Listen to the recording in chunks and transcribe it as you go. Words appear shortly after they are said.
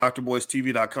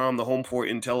DrBoyceTV.com, the home for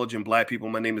intelligent Black people.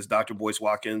 My name is Dr. Boyce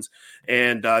Watkins,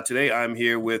 and today I'm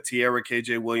here with Tiara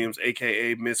KJ Williams,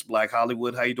 aka Miss Black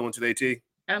Hollywood. How you doing today, T?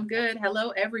 I'm good.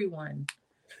 Hello, everyone.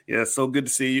 Yeah, so good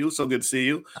to see you. So good to see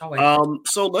you. Always.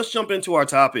 So let's jump into our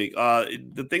topic.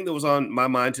 The thing that was on my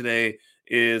mind today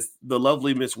is the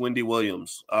lovely Miss Wendy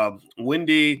Williams.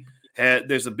 Wendy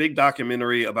there's a big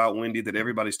documentary about Wendy that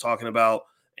everybody's talking about.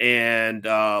 And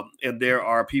there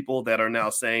are people that are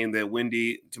now saying that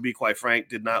Wendy, to be quite frank,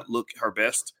 did not look her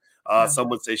best. No. Some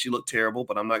would say she looked terrible,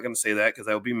 but I'm not going to say that because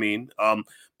that would be mean.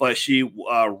 But she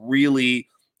really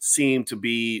seemed to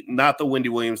be not the Wendy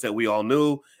Williams that we all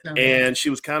knew. No. And she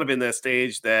was kind of in that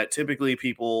stage that typically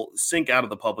people sink out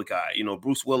of the public eye. You know,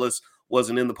 Bruce Willis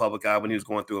wasn't in the public eye when he was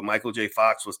going through it. Michael J.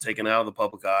 Fox was taken out of the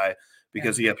public eye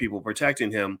because he had people protecting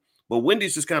him. But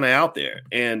Wendy's just kind of out there,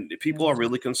 and people are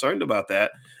really concerned about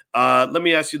that. Let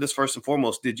me ask you this first and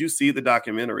foremost. Did you see the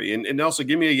documentary? And also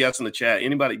give me a yes in the chat.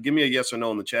 Anybody, give me a yes or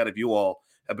no in the chat if you all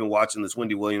have been watching this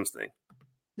Wendy Williams thing.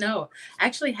 No, I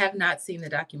actually have not seen the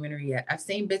documentary yet. I've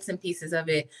seen bits and pieces of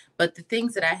it, but the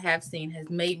things that I have seen has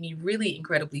made me really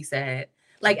incredibly sad.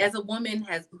 Like, as a woman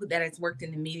that has worked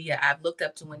in the media, I've looked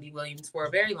up to Wendy Williams for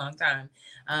a very long time.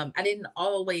 I didn't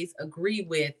always agree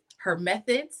with her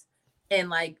methods,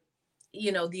 and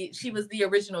she was the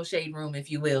original Shade Room, if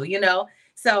you will,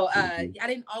 So I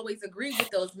didn't always agree with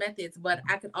those methods, but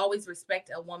I could always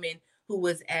respect a woman who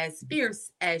was as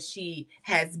fierce as she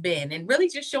has been and really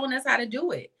just showing us how to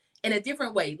do it in a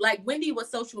different way. Like, Wendy was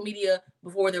social media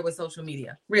before there was social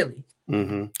media, really.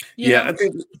 Mm-hmm. Yeah, I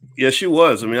think, she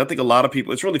was. I mean, I think a lot of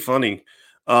people, it's really funny.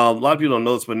 A lot of people don't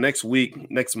know this, but next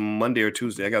week, next Monday or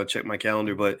Tuesday, I got to check my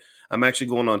calendar, but I'm actually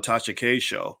going on Tasha K's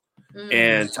show.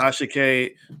 And Tasha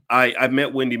K, I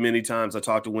met Wendy many times. I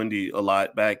talked to Wendy a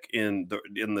lot back in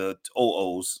the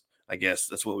 00s, I guess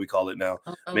that's what we call it now.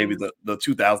 Maybe the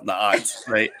 2000, the odds,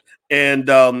 right?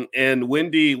 And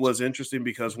Wendy was interesting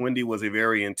because Wendy was a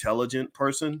very intelligent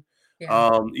person.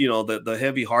 Yeah. The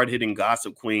heavy, hard hitting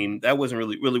gossip queen, that wasn't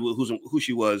really who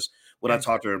she was when I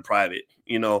talked to her in private.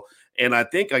 And I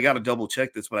think I got to double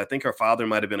check this, but I think her father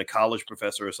might have been a college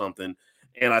professor or something.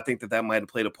 And I think that might have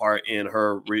played a part in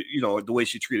her, the way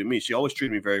she treated me. She always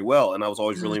treated me very well. And I was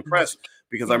always really impressed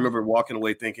because I remember walking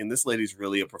away thinking, this lady's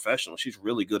really a professional. She's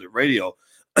really good at radio.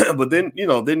 But then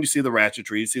you see the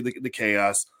ratchetry, you see the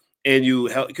chaos, and you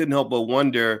couldn't help but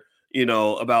wonder,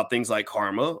 about things like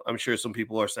karma. I'm sure some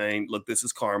people are saying, look, this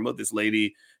is karma. This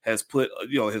lady has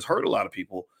has hurt a lot of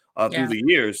people through the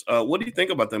years. What do you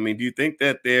think about that? I mean, do you think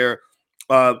that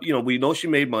we know she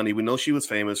made money. We know she was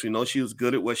famous. We know she was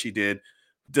good at what she did.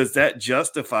 Does that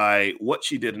justify what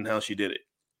she did and how she did it?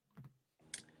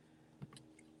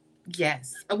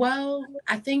 Yes. Well,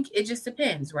 I think it just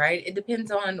depends, right? It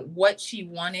depends on what she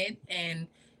wanted and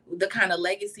the kind of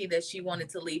legacy that she wanted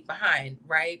to leave behind,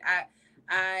 right?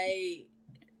 I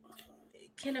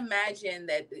can imagine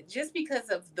that just because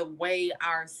of the way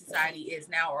our society is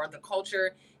now, or the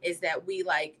culture is, that we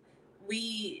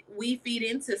feed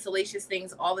into salacious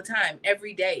things all the time,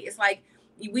 every day. It's like,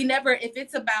 we never, if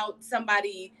it's about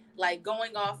somebody like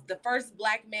going off, the first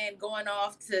Black man going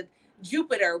off to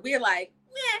Jupiter, we're like,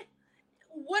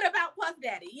 what about Puff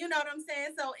Daddy? You know what I'm saying?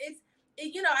 So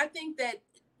I think that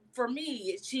for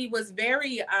me, she was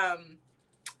very,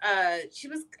 she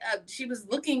was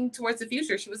looking towards the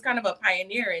future. She was kind of a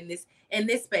pioneer in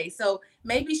this space. So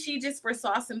maybe she just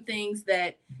foresaw some things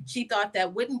that she thought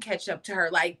that wouldn't catch up to her.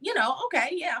 Like, okay,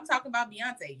 yeah, I'm talking about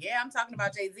Beyonce. Yeah, I'm talking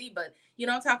about Jay-Z, but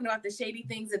I'm talking about the shady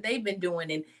things that they've been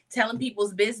doing and telling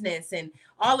people's business and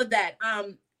all of that.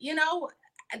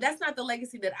 That's not the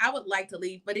legacy that I would like to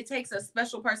leave, but it takes a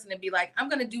special person to be like, I'm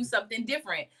going to do something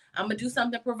different. I'm going to do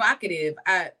something provocative.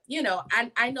 I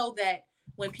know that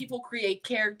when people create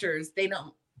characters,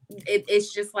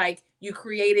 it's just like you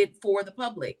create it for the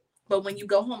public. But when you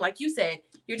go home, like you said,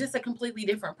 you're just a completely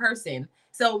different person.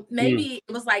 So maybe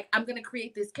it was like, I'm going to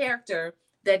create this character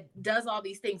that does all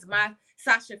these things, my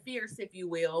Sasha Fierce, if you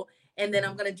will. And then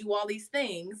I'm going to do all these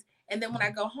things. And then when I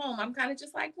go home, I'm kind of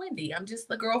just like Wendy. I'm just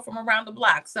the girl from around the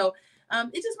block. So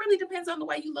it just really depends on the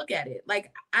way you look at it.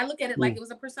 Like, I look at it like it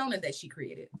was a persona that she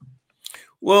created.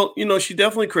 Well, she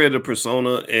definitely created a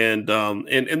persona, and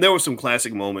there were some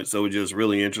classic moments that were just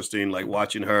really interesting, like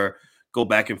watching her go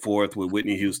back and forth with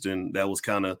Whitney Houston. That was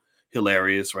kind of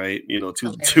hilarious, right?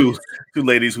 Two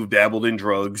ladies who dabbled in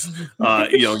drugs,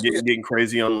 getting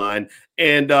crazy online,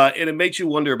 and it makes you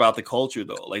wonder about the culture,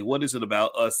 though. Like, what is it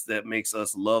about us that makes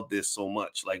us love this so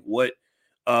much? Like, what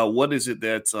is it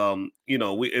that's we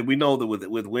know that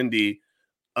with Wendy,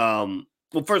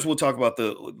 well, first let's talk about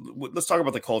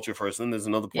the culture first. Then there's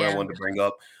another point I Yeah. wanted to bring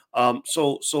up.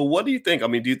 So what do you think? I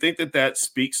mean, do you think that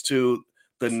speaks to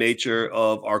the nature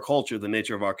of our culture, the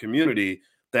nature of our community,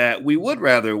 that we would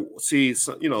rather see,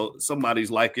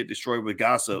 somebody's life get destroyed with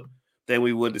gossip than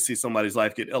we would to see somebody's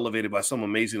life get elevated by some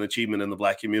amazing achievement in the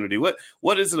Black community?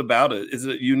 What is it about it? Is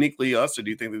it uniquely us, or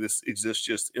do you think that this exists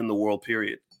just in the world,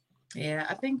 period? Yeah,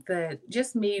 I think that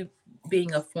just me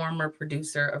being a former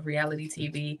producer of reality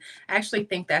TV, I actually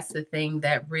think that's the thing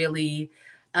that really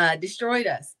destroyed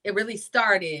us. It really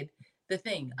started the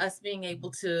thing, us being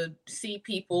able to see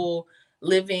people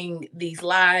living these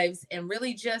lives and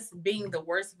really just being the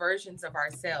worst versions of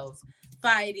ourselves,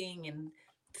 fighting and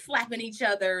slapping each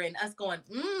other and us going,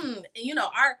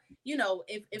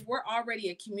 if we're already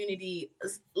a community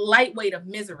lightweight of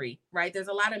misery, right? There's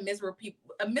a lot of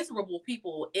miserable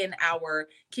people in our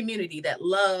community that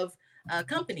love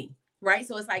company, right?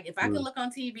 So it's like if I can look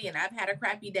on TV and I've had a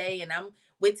crappy day and I'm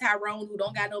with Tyrone who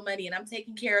don't got no money and I'm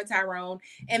taking care of Tyrone,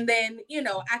 and then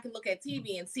I can look at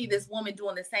TV and see this woman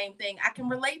doing the same thing. I can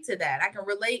relate to that. I can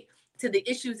relate to the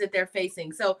issues that they're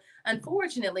facing. So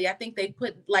unfortunately, I think they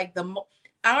put like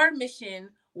our mission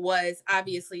was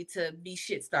obviously to be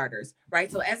shit starters,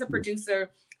 right? So as a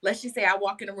producer, let's just say I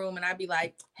walk in a room and I'd be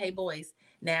like, hey boys,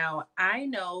 now I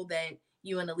know that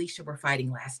you and Alicia were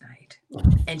fighting last night.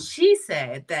 And she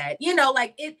said that,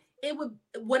 like it would,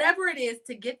 whatever it is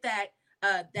to get that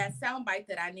soundbite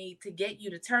that I need to get you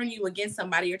to turn you against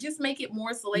somebody or just make it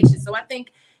more salacious. So I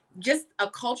think just a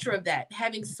culture of that,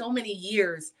 having so many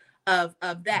years of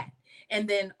that. And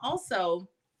then also,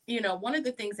 one of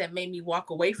the things that made me walk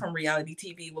away from reality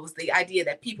TV was the idea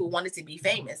that people wanted to be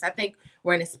famous. I think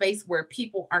we're in a space where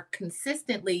people are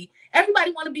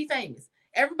everybody want to be famous.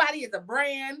 Everybody is a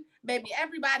brand, baby.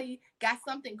 Everybody got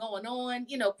something going on.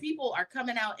 People are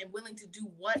coming out and willing to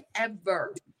do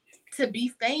whatever to be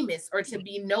famous or to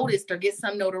be noticed or get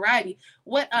some notoriety.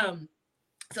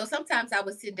 So sometimes I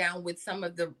would sit down with some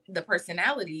of the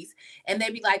personalities and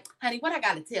they'd be like, honey, what I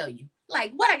got to tell you?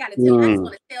 Like, what I got to tell you? I just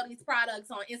want to sell these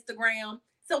products on Instagram.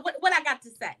 So what I got to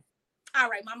say? All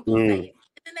right, mama, go say it.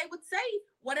 And then they would say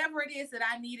whatever it is that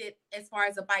I needed as far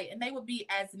as a bite. And they would be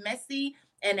as messy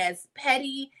and as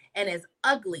petty and as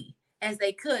ugly as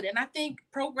they could. And I think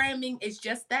programming is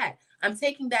just that. I'm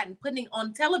taking that and putting it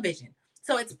on television.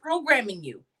 So it's programming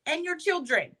you and your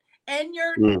children and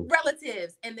your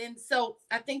relatives. And then, so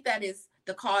I think that is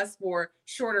the cause for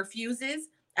shorter fuses.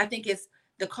 I think it's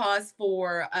the cause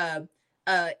for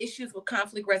issues with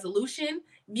conflict resolution.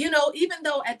 Even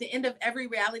though at the end of every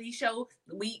reality show,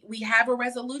 we have a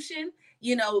resolution,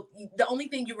 the only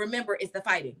thing you remember is the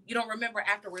fighting. You don't remember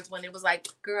afterwards when it was like,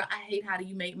 girl, I hate how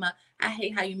you made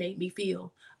me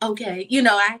feel. Okay.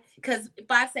 Because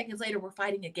 5 seconds later, we're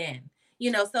fighting again,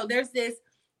 so there's this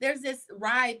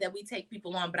ride that we take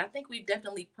people on, but I think we've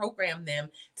definitely programmed them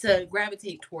to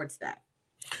gravitate towards that.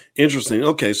 Interesting.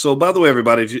 Okay. So, by the way,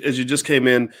 everybody, as you just came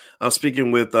in, I'm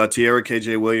speaking with Tiara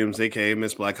KJ Williams, aka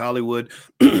Miss Black Hollywood,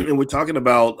 and we're talking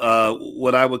about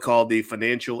what I would call the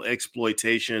financial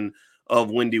exploitation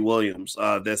of Wendy Williams.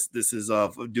 This is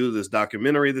due to this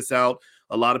documentary that's out.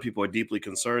 A lot of people are deeply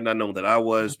concerned. I know that I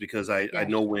was, because I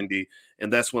know Wendy,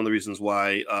 and that's one of the reasons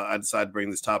why I decided to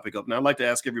bring this topic up. Now, I'd like to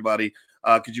ask everybody,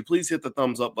 could you please hit the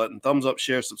thumbs up button, thumbs up,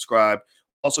 share, subscribe.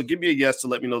 Also, give me a yes to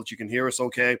let me know that you can hear us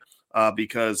okay,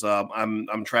 because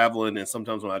I'm traveling, and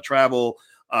sometimes when I travel,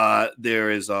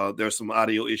 there's some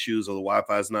audio issues, or the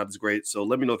Wi-Fi is not as great. So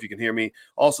let me know if you can hear me.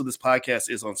 Also, this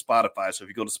podcast is on Spotify. So if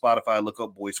you go to Spotify, look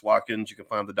up Boyce Watkins, you can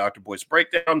find the Dr. Boyce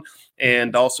Breakdown.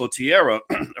 And also Tiara,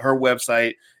 her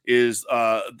website is,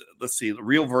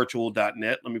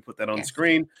 realvirtual.net. Let me put that on the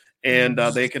screen. And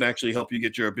they can actually help you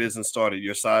get your business started,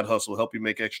 your side hustle, help you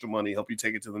make extra money, help you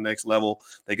take it to the next level.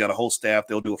 They got a whole staff.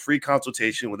 They'll do a free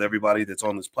consultation with everybody that's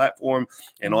on this platform.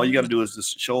 And all you got to do is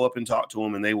just show up and talk to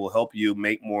them, and they will help you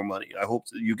make more money. I hope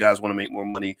that you guys want to make more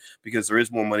money, because there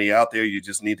is more money out there. You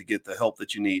just need to get the help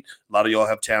that you need. A lot of y'all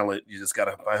have talent. You just got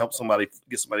to get somebody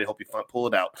to help you pull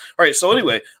it out. All right. So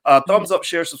anyway, thumbs up,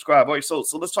 share, subscribe. All right. So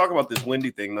let's talk about this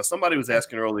Wendy thing. Now, somebody was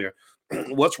asking earlier,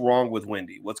 what's wrong with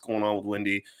Wendy? What's going on with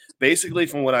Wendy? Basically,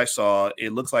 from what I saw,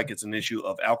 it looks like it's an issue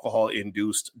of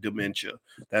alcohol-induced dementia.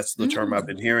 That's the term I've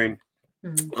been hearing.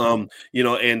 And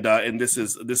this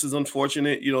is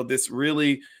unfortunate. This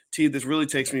really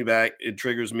takes me back. It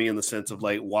triggers me in the sense of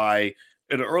like why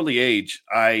at an early age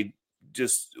I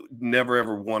just never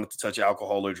ever wanted to touch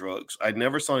alcohol or drugs. I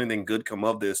never saw anything good come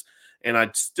of this, and I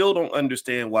still don't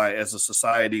understand why, as a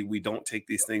society, we don't take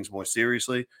these things more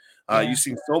seriously. You've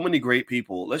seen so many great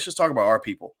people. Let's just talk about our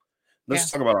people. Let's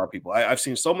talk about our people. I've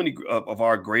seen so many of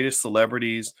our greatest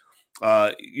celebrities,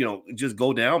 just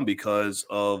go down because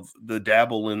of the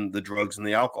dabble in the drugs and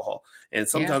the alcohol. And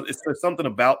sometimes there's something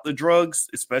about the drugs,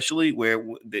 especially where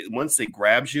once it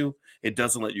grabs you, it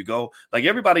doesn't let you go. Like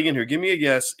everybody in here, give me a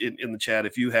yes in the chat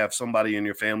if you have somebody in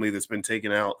your family that's been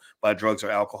taken out by drugs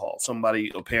or alcohol.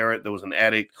 Somebody, a parent that was an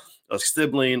addict, a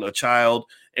sibling, a child,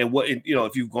 and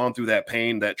if you've gone through that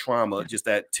pain, that trauma, just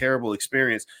that terrible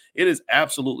experience, it is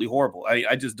absolutely horrible.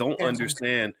 I just don't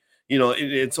understand.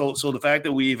 And so the fact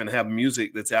that we even have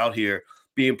music that's out here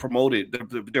being promoted,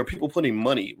 there are people putting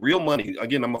money, real money.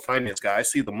 Again, I'm a finance guy. I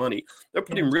see the money. They're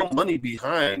putting real money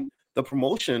behind the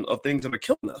promotion of things that are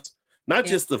killing us. Not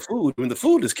just the food. I mean, the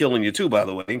food is killing you too, by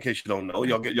the way, in case you don't know.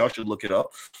 Y'all should look it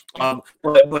up. But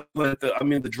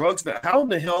the drugs, how in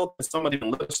the hell can somebody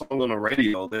let a song on the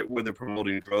radio where they're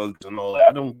promoting drugs and all that?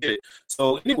 I don't get it.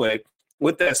 So anyway,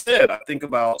 with that said, I think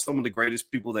about some of the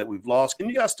greatest people that we've lost. Can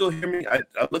you guys still hear me? I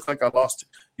look like I lost.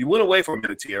 You went away for a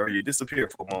minute, Tiara. You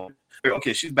disappeared for a moment.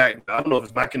 Okay, she's back. I don't know if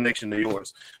it's my connection or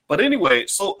yours. But anyway,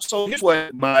 so here's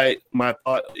what my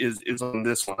thought is on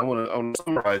this one. I want to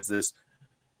summarize this.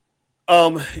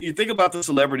 You think about the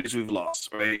celebrities we've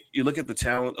lost, right? You look at the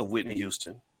talent of Whitney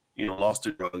Houston, lost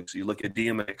to drugs. You look at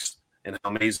DMX and how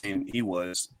amazing he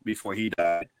was before he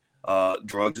died.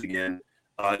 Drugs again.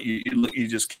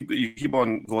 You keep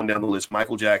on going down the list.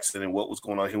 Michael Jackson and what was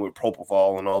going on here with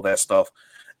propofol and all that stuff.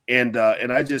 And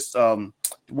I just do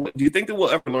you think that we'll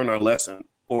ever learn our lesson,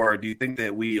 or do you think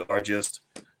that we are just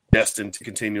destined to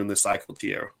continue in this cycle,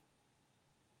 Tiara?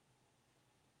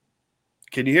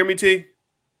 Can you hear me, T?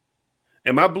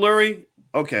 Am I blurry?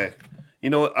 Okay. You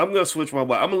know what? I'm going to switch my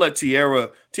Wi-Fi. I'm going to let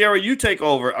Tiara, you take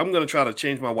over. I'm going to try to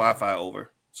change my Wi-Fi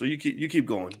over. So you keep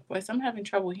going. Boyce, I'm having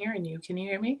trouble hearing you. Can you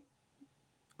hear me?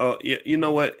 Oh, yeah. You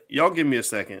know what? Y'all give me a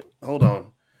second. Hold on.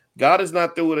 God is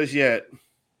not through with us yet.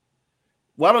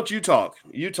 Why don't you talk?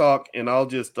 You talk, and I'll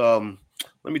just let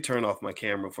me turn off my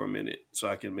camera for a minute so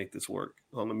I can make this work.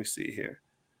 Oh, let me see here.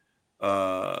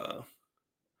 You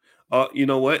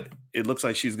know what? It looks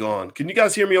like she's gone. Can you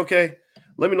guys hear me okay?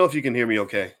 Let me know if you can hear me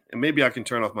okay. And maybe I can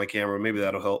turn off my camera. Maybe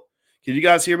that'll help. Can you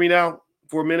guys hear me now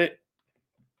for a minute?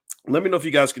 Let me know if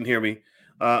you guys can hear me.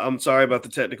 I'm sorry about the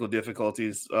technical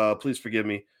difficulties. Please forgive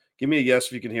me. Give me a yes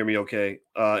if you can hear me okay.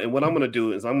 And what I'm going to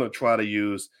do is I'm going to try to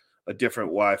use a different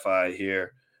Wi-Fi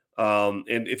here. And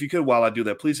if you could, while I do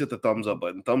that, please hit the thumbs up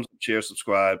button, thumbs up, share,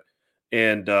 subscribe.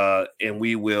 And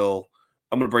we will,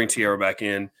 I'm going to bring Tiara back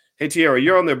in. Hey, Tiara,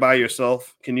 you're on there by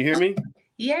yourself. Can you hear me?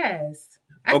 Yes.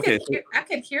 I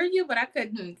could hear you, but I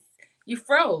couldn't. You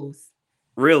froze.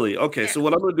 Really? Okay. Yeah. So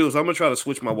what I'm going to do is I'm going to try to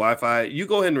switch my Wi-Fi. You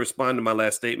go ahead and respond to my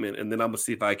last statement, and then I'm going to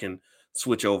see if I can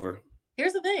switch over.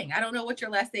 Here's the thing. I don't know what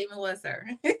your last statement was, sir.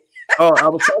 I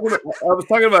was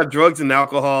talking about drugs and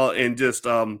alcohol and just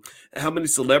how many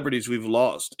celebrities we've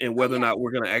lost and whether or not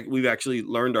we've actually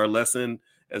learned our lesson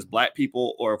as Black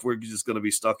people, or if we're just going to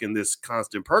be stuck in this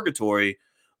constant purgatory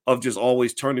of just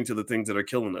always turning to the things that are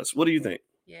killing us. What do you think?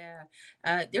 Yeah.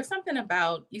 There's something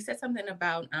about, you said something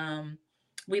about,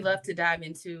 we love to dive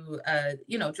into,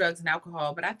 drugs and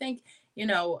alcohol, but I think,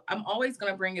 I'm always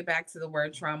going to bring it back to the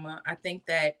word trauma. I think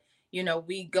that,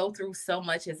 we go through so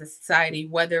much as a society,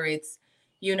 whether it's,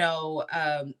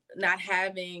 not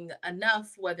having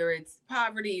enough, whether it's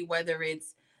poverty, whether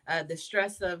it's the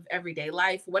stress of everyday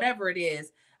life, whatever it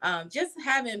is, just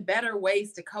having better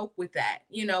ways to cope with that,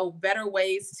 better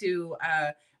ways to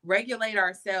regulate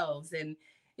ourselves and,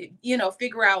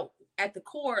 figure out at the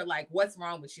core, like what's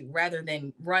wrong with you rather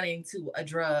than running to a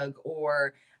drug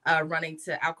or running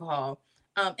to alcohol.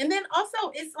 And then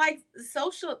also it's like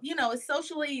social, it's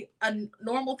socially a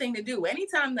normal thing to do.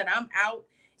 Anytime that I'm out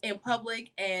in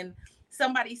public and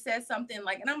somebody says something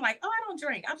like, and I'm like, oh, I don't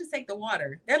drink, I'll just take the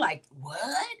water. They're like,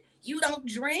 what? You don't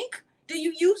drink? Do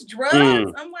you use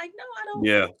drugs? I'm like, no, I don't.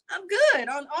 Yeah. I'm good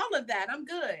on all of that. I'm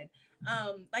good.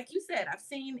 Like you said, I've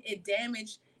seen it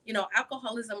damage,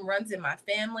 alcoholism runs in my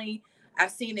family.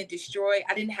 I've seen it destroy.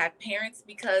 I didn't have parents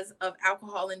because of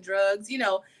alcohol and drugs,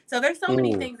 so there's so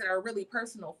many things that are really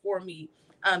personal for me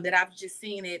that I've just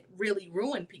seen it really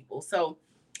ruin people. So,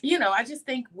 I just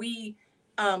think we,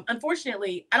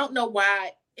 unfortunately, I don't know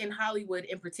why in Hollywood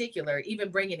in particular, even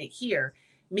bringing it here,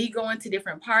 me going to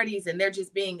different parties and there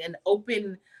just being an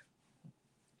open,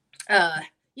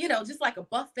 just like a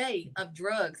buffet of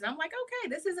drugs. And I'm like, okay,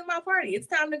 this isn't my party. It's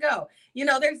time to go.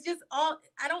 There's just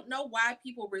I don't know why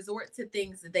people resort to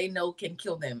things that they know can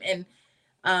kill them. And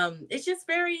it's just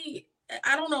very,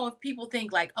 I don't know if people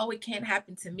think like, oh, it can't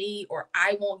happen to me or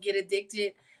I won't get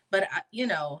addicted. But,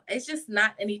 it's just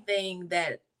not anything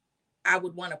that I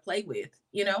would want to play with,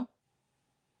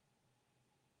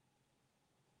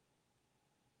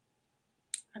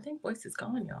 I think Boyce is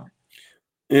gone, y'all.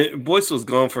 Boyce was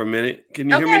gone for a minute. Can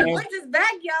you hear me Okay, now? Boyce is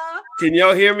back, y'all. Can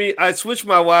y'all hear me? I switched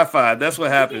my Wi-Fi. That's what We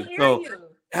can happened. hear So you.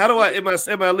 how do I? Am I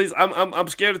at least? I'm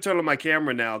scared to turn on my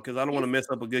camera now because I don't want You to mess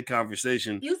up a good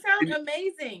conversation. you sound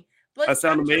amazing, I but try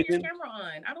sound to turn your amazing. camera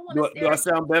on. I don't want to Do stare I at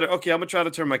you. sound better? Okay, I'm gonna try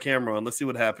to turn my camera on. Let's see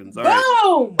what happens. All right.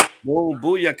 Boom! Boom,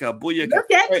 booyaka, booyaka.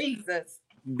 Look at All right, Jesus.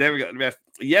 there we go.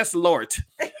 Yes, Lord.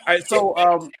 All right,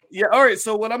 so yeah, all right.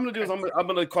 So what I'm gonna do is I'm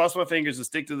gonna cross my fingers and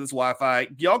stick to this Wi-Fi.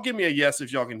 Y'all give me a yes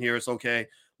if y'all can hear us. Okay.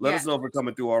 Let us Yes. know if we're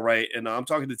coming through all right. And I'm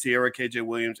talking to Tiara KJ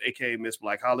Williams, aka Miss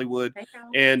Black Hollywood. Hey, y'all.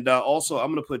 And also,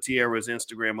 I'm gonna put Tiara's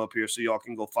Instagram up here so y'all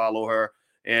can go follow her.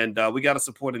 And we got to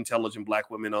support intelligent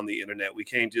Black women on the internet. We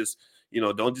can't just,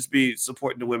 don't just be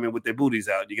supporting the women with their booties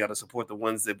out. You got to support the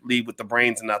ones that lead with the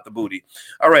brains and not the booty.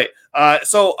 All right.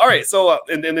 So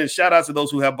and then shout out to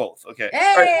those who have both. Okay. Hey,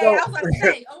 All right, so, I was about to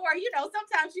say, or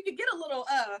sometimes you can get a little,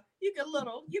 you get a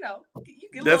little, you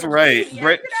get a that's little right.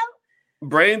 booty,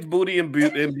 Brains, booty, and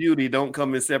beauty don't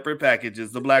come in separate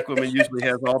packages. The Black woman usually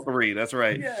has all three. That's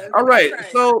right. Yes, All right.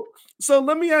 that's right. So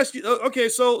let me ask you. Okay.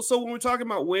 So when we're talking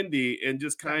about Wendy and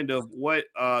just kind of what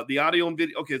the audio and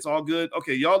video. Okay, it's all good.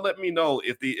 Okay, y'all let me know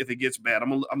if it gets bad.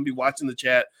 I'm gonna be watching the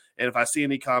chat, and if I see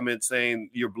any comments saying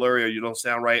you're blurry or you don't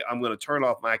sound right, I'm gonna turn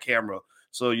off my camera.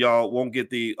 So y'all won't get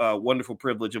the wonderful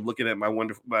privilege of looking at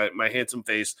my handsome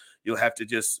face. You'll have to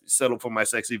just settle for my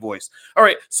sexy voice. All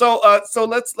right, so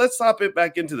let's hop it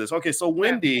back into this. Okay, so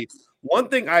Wendy, one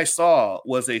thing I saw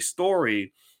was a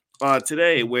story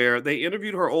today where they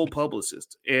interviewed her old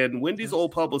publicist, and Wendy's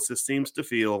old publicist seems to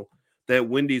feel that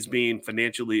Wendy's being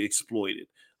financially exploited.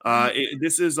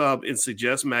 This is in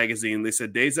Suggest magazine. They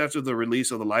said days after the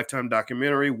release of the Lifetime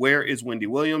documentary, Where is Wendy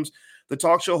Williams? The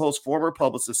talk show host, former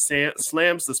publicist,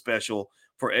 slams the special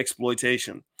for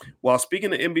exploitation. While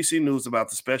speaking to NBC News about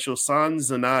the special, San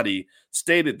Zanotti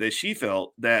stated that she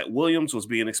felt that Williams was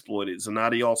being exploited.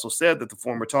 Zanotti also said that the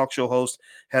former talk show host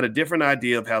had a different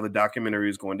idea of how the documentary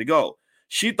is going to go.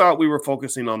 She thought we were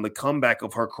focusing on the comeback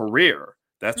of her career.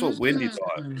 That's what Wendy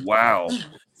thought. Wow.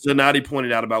 Zanotti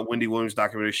pointed out about Wendy Williams'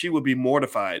 documentary. She would be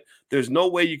mortified. There's no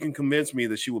way you can convince me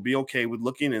that she would be okay with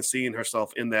looking and seeing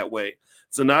herself in that way.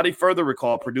 Zanotti further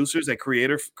recalled producers at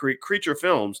Creature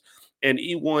Films and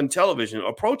E1 Television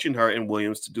approaching her and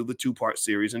Williams to do the two-part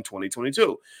series in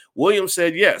 2022. Williams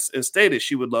said yes and stated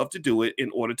she would love to do it in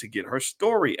order to get her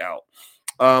story out.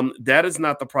 That is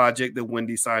not the project that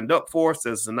Wendy signed up for,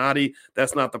 says Zanotti.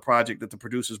 That's not the project that the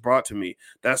producers brought to me.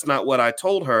 That's not what I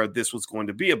told her this was going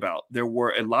to be about. There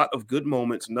were a lot of good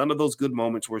moments. None of those good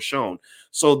moments were shown.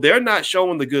 So they're not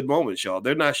showing the good moments, y'all.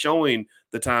 They're not showing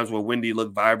the times where Wendy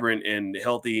looked vibrant and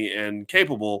healthy and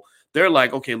capable. They're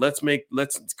like, okay, let's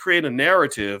create a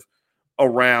narrative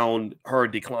around her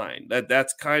decline.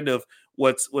 That's kind of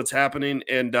what's happening.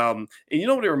 And you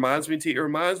know what it reminds me, T? It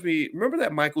reminds me, remember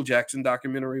that Michael Jackson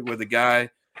documentary where the guy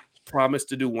promised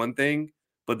to do one thing,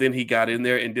 but then he got in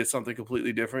there and did something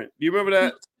completely different? Do you remember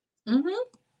that? Mm-hmm.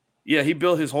 Yeah, he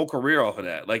built his whole career off of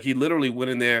that. Like he literally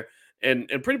went in there and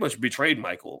pretty much betrayed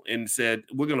Michael and said,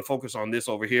 we're going to focus on this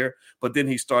over here. But then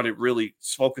he started really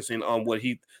focusing on what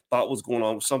he thought was going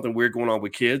on, something weird going on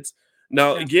with kids.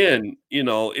 Now, again,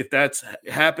 if that's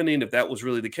happening, if that was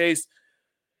really the case,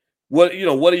 what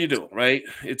do you do, right?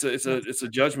 It's a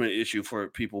judgment issue for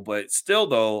people, but still,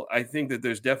 though, I think that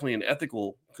there's definitely an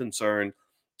ethical concern.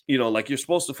 Like you're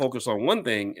supposed to focus on one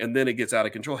thing and then it gets out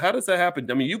of control. How does that happen?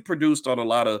 I mean, you produced on a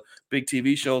lot of big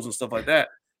TV shows and stuff like that.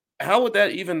 How would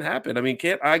that even happen? I mean,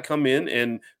 can't I come in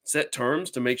and set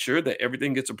terms to make sure that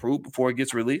everything gets approved before it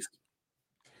gets released?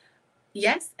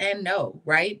 Yes and no,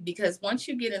 right? Because once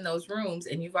you get in those rooms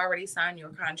and you've already signed your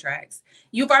contracts,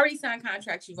 you've already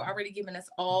given us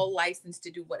all license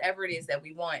to do whatever it is that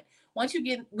we want. Once we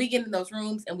get in those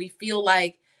rooms and we feel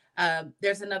like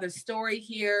there's another story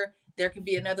here, there could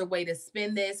be another way to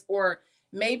spin this, or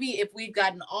maybe if we've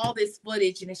gotten all this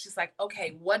footage and it's just like,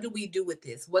 okay, what do we do with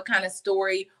this? What kind of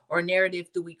story or narrative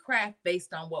do we craft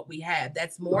based on what we have?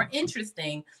 That's more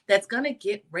interesting. That's going to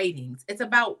get ratings. It's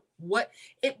about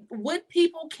would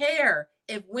people care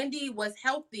if Wendy was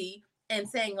healthy and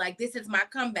saying like, this is my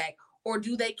comeback, or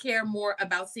do they care more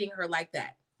about seeing her like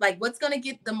that? Like what's going to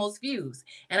get the most views?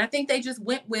 And I think they just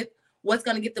went with what's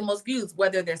going to get the most views,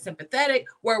 whether they're sympathetic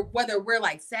or whether we're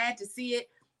like sad to see it,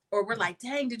 or we're like,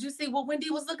 dang, did you see what Wendy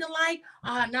was looking like?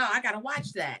 Oh no, I gotta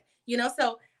watch that.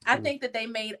 So I think that they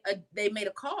made a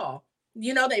call.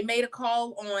 They made a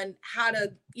call on how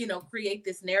to, create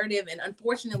this narrative. And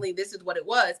unfortunately, this is what it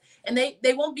was. And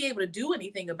they won't be able to do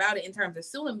anything about it in terms of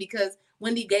suing because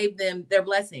Wendy gave them their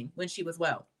blessing when she was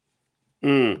well.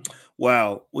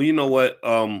 Wow. Well, you know what?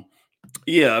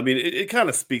 Yeah, I mean, it kind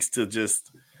of speaks to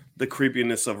just the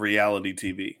creepiness of reality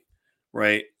TV,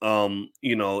 right?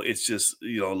 It's just,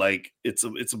 like it's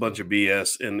a bunch of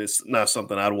BS, and it's not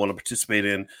something I'd want to participate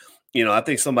in. I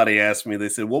think somebody asked me, they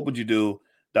said, "What would you do,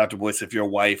 Dr. Boyce, if your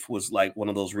wife was like one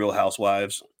of those Real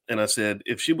Housewives?" And I said,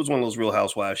 if she was one of those Real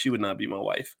Housewives, she would not be my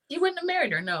wife. You wouldn't have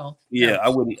married her, no. Yeah,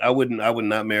 No. I would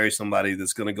not marry somebody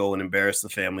that's going to go and embarrass the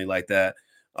family like that.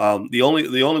 The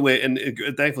only way, and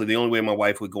thankfully, the only way my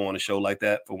wife would go on a show like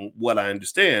that, from what I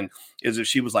understand, is if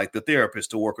she was like the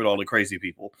therapist to work with all the crazy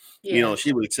people. Yeah.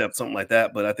 She would accept something like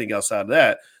that. But I think outside of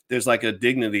that, there's like a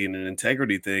dignity and an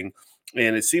integrity thing,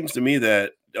 and it seems to me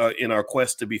that in our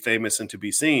quest to be famous and to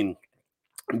be seen,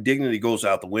 dignity goes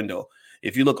out the window.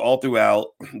 If you look all throughout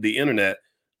the internet,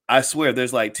 I swear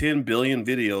there's like 10 billion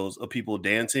videos of people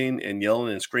dancing and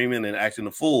yelling and screaming and acting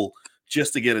a fool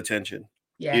just to get attention.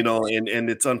 Yeah. And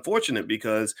it's unfortunate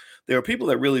because there are people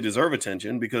that really deserve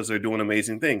attention because they're doing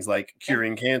amazing things like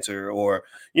curing cancer, or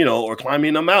or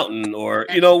climbing a mountain, or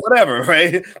whatever,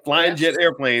 right? Flying jet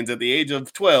airplanes at the age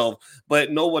of 12,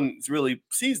 but no one really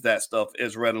sees that stuff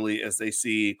as readily as they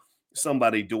see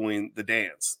somebody doing the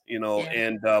dance, and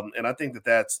I think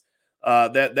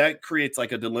that creates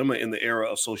like a dilemma in the era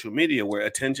of social media where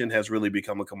attention has really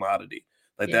become a commodity.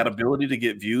 Like that ability to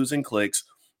get views and clicks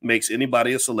makes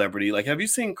anybody a celebrity. Like, have you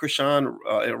seen Krishan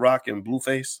Rock and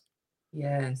Blueface?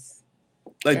 Yes.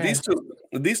 Like these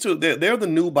two, they're the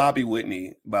new Bobby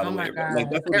Whitney, by the way. Like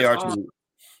that's what they are to me.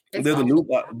 They're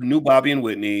the new Bobby and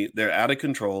Whitney. They're out of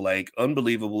control, like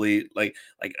unbelievably, like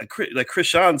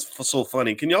Krishan's so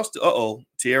funny. Can y'all still?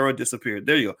 Tiara disappeared.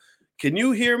 There you go. Can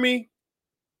you hear me,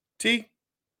 T?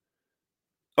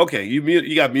 Okay,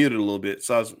 you got muted a little bit.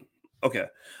 So I was okay.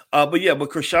 But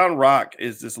Krishan Rock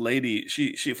is this lady.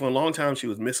 She for a long time she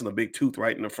was missing a big tooth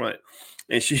right in the front,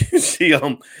 and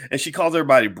she calls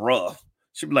everybody bruh.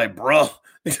 She'd be like, bruh,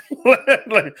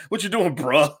 like, what you doing,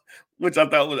 bruh? Which I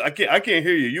thought was I can't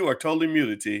hear you. You are totally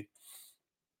muted, T.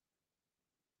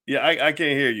 Yeah, I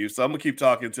can't hear you, so I'm gonna keep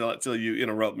talking until you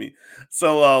interrupt me.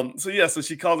 So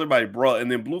she calls everybody bruh,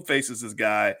 and then Blueface is this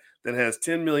guy that has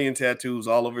 10 million tattoos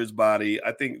all over his body.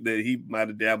 I think that he might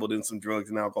have dabbled in some drugs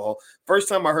and alcohol. First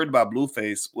time I heard about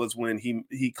Blueface was when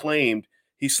he claimed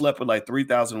he slept with like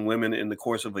 3,000 women in the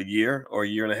course of a year or a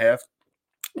year and a half,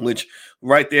 which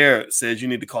right there says you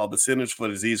need to call the Centers for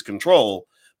Disease Control,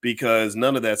 because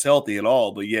none of that's healthy at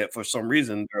all. But yet, for some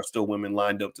reason, there are still women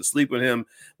lined up to sleep with him,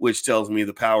 which tells me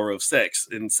the power of sex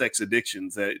and sex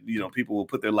addictions, that, people will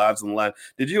put their lives on the line.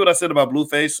 Did you hear what I said about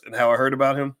Blueface and how I heard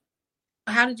about him?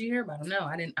 How did you hear about him? No,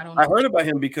 I didn't. I don't know. I heard about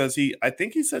him because I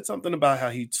think he said something about how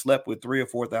he slept with 3,000 or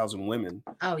 4,000 women.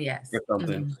 Oh, yes. Or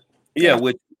something. Mm-hmm. Yeah,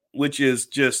 which is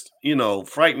just,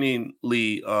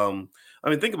 frighteningly, I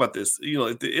mean, think about this.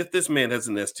 If this man has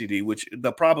an STD, which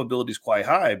the probability is quite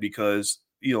high because,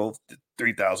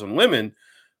 3,000 women,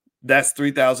 that's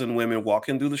 3,000 women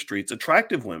walking through the streets,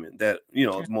 attractive women that,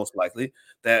 most likely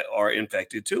that are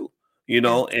infected too,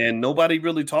 and nobody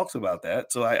really talks about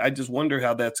that. So I just wonder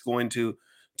how that's going to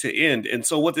end. And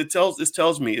so what this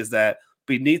tells me is that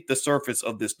beneath the surface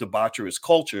of this debaucherous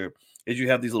culture is you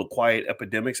have these little quiet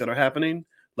epidemics that are happening,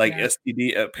 like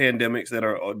STD pandemics that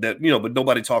but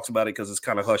nobody talks about it because it's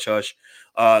kind of hush hush.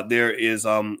 There is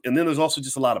and then there's also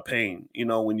just a lot of pain.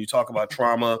 When you talk about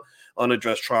trauma,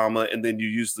 unaddressed trauma, and then you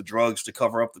use the drugs to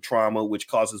cover up the trauma, which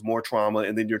causes more trauma,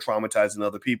 and then you're traumatizing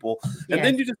other people, and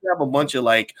then you just have a bunch of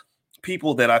like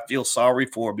people that I feel sorry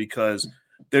for because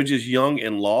they're just young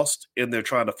and lost, and they're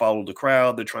trying to follow the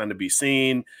crowd. They're trying to be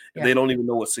seen. Yeah. They don't even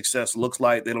know what success looks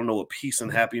like. They don't know what peace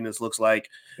and happiness looks like.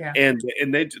 Yeah. And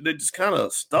they're just kind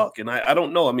of stuck. And I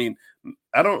don't know. I mean,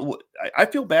 I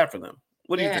feel bad for them.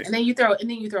 What do you think? And then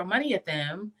you throw money at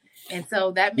them. And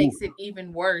so that makes it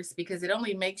even worse because it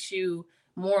only makes you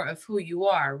more of who you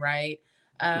are. Right.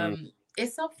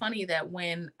 It's so funny that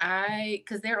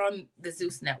because they're on the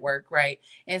Zeus network. Right.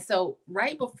 And so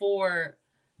right before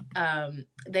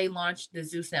they launched the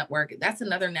Zeus network, that's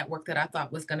another network that I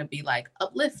thought was going to be like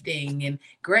uplifting and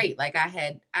great. Like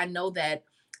I know that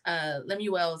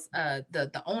Lemuel's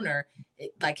the owner,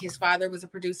 like his father was a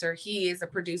producer. He is a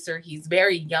producer. He's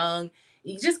very young.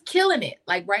 He's just killing it.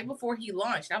 Like right before he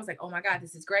launched, I was like, oh my God,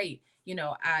 this is great.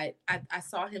 I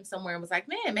saw him somewhere and was like,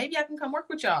 man, maybe I can come work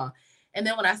with y'all. And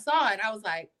then when I saw it, I was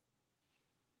like,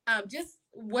 just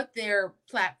what their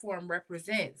platform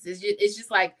represents is it's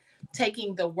just like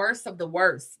taking the worst of the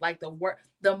worst, like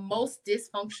the most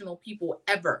dysfunctional people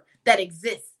ever that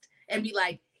exist, and be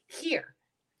like, here,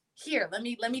 let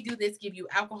me do this, give you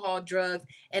alcohol, drugs,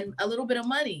 and a little bit of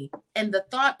money, and the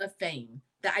thought of fame,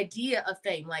 the idea of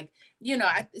fame. Like,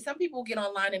 some people get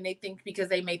online and they think because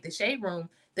they made the Shade Room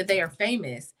that they are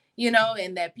famous.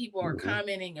 and that people are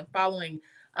commenting and following.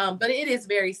 But it is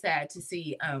very sad to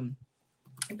see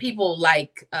people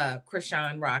like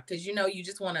Krishan Rock, because you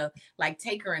just want to like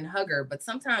take her and hug her, but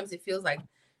sometimes it feels like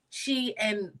she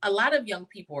and a lot of young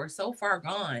people are so far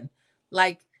gone.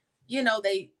 Like,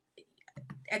 they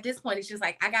at this point it's just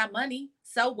like, I got money,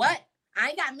 so what? I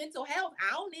ain't got mental health.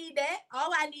 I don't need that.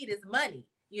 All I need is money,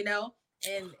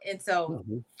 and so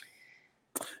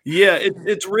Yeah,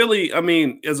 it's really, I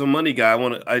mean, as a money guy,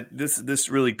 this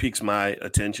really piques my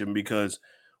attention, because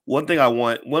one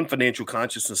financial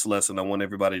consciousness lesson I want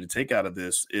everybody to take out of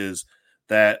this is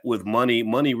that with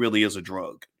money really is a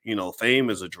drug. Fame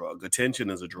is a drug, attention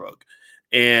is a drug.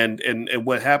 And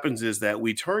what happens is that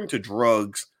we turn to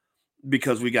drugs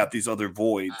because we got these other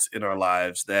voids in our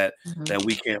lives that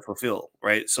we can't fulfill,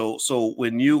 right? So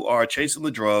when you are chasing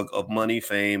the drug of money,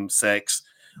 fame, sex,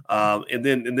 and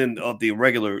then of the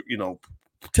regular,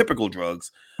 typical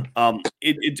drugs,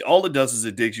 it all it does is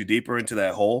it digs you deeper into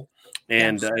that hole,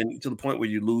 and to the point where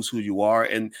you lose who you are,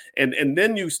 and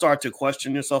then you start to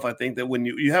question yourself. I think that when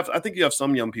you have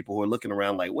some young people who are looking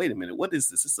around like, wait a minute, what is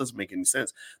this? This doesn't make any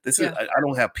sense. This is I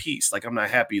don't have peace. Like, I'm not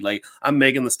happy. Like, I'm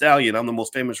Megan Thee Stallion. I'm the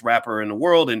most famous rapper in the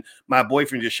world, and my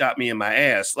boyfriend just shot me in my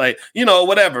ass. Like,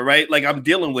 whatever, right? Like, I'm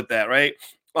dealing with that, right?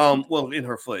 Well, in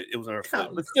her foot, it was in her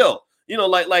foot, but still.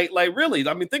 Like really,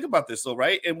 I mean, think about this, though,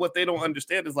 right? And what they don't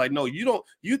understand is like, no,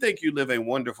 you think you live a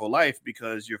wonderful life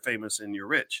because you're famous and you're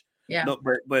rich. Yeah. No,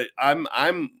 but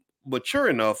I'm mature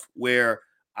enough where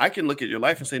I can look at your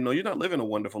life and say, no, you're not living a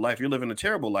wonderful life. You're living a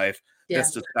terrible life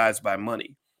that's disguised by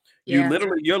money. You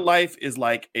literally, your life is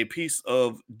like a piece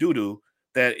of doo-doo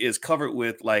that is covered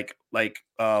with like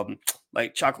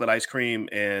chocolate ice cream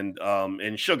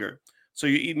and sugar. So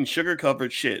you're eating sugar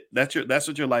covered shit. That's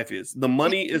what your life is. The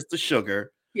money is the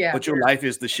sugar, but your life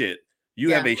is the shit.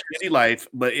 You have a shitty life,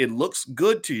 but it looks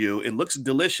good to you. It looks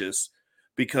delicious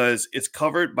because it's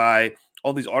covered by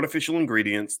all these artificial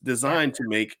ingredients designed to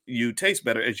make you taste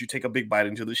better as you take a big bite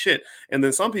into the shit. And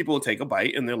then some people take a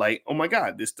bite and they're like, oh my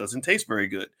God, this doesn't taste very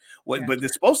good. But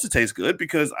it's supposed to taste good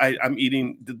because I'm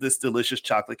eating this delicious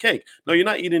chocolate cake. No, you're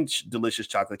not eating delicious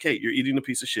chocolate cake. You're eating a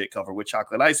piece of shit covered with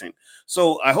chocolate icing.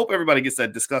 So I hope everybody gets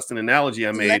that disgusting analogy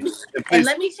I made.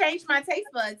 Let me change my taste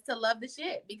buds to love the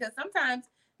shit, because sometimes,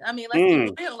 I mean,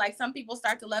 let's be real, like some people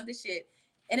start to love the shit.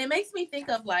 And it makes me think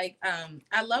of like,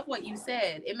 I love what you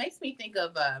said. It makes me think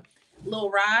of Lil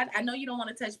Rod. I know you don't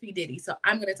want to touch P. Diddy, so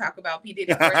I'm going to talk about P.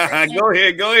 Diddy for a second. Go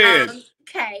ahead.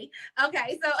 Okay.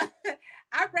 So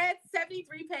I read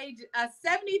a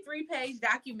 73-page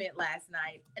document last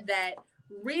night that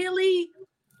really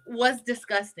was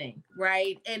disgusting,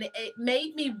 right? And it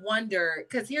made me wonder,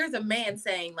 because here's a man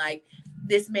saying like,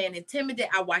 this man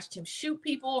intimidated. I watched him shoot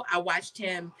people. I watched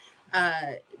him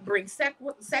bring sex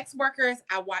workers.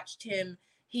 I watched him.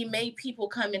 He made people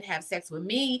come and have sex with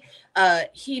me.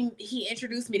 He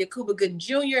introduced me to Cuba Gooding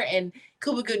Jr. and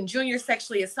Cuba Gooding Jr.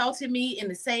 sexually assaulted me in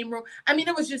the same room. I mean,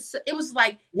 it was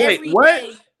like Wait, every what?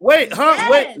 day. Wait, huh?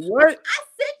 Yes. Wait, what? I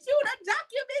sent you the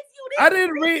documents. I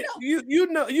didn't read.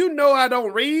 You know I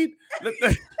don't read.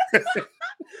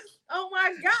 Oh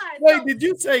my God! Wait, did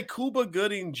you say Cuba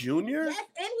Gooding Jr.? Yes,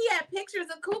 and he had pictures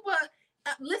of Cuba.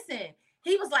 Listen.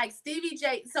 He was like Stevie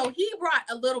J. So he brought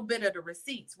a little bit of the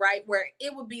receipts, right? Where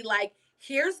it would be like,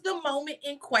 here's the moment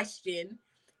in question.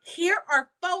 Here are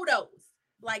photos,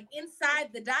 like inside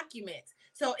the documents.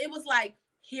 So it was like,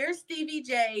 here's Stevie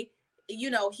J.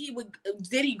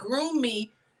 Did he groom me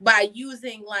by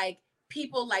using like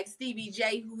people like Stevie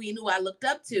J, who he knew I looked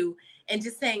up to, and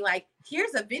just saying like,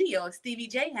 here's a video of Stevie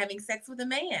J having sex with a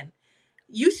man.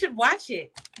 You should watch it,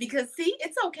 because see,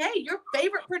 it's okay. Your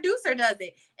favorite producer does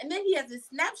it. And then he has this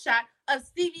snapshot of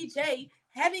Stevie J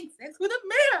having sex with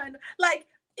a man. Like,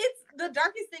 it's the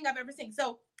darkest thing I've ever seen.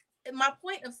 So my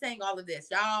point of saying all of this,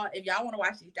 y'all, if y'all want to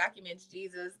watch these documents,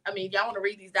 if y'all want to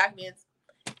read these documents,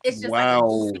 it's just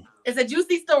it's a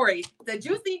juicy story. It's a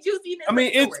juicy. I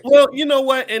mean, it's story. Well, you know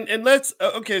what? And let's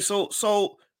okay.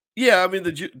 So yeah, I mean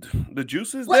the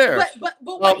juice is there. But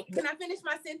wait, can I finish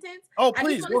my sentence? Oh,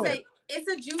 please go ahead. It's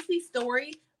a juicy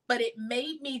story, but it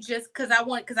made me just because I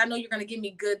know you're going to give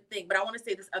me good thing, but I want to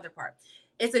say this other part.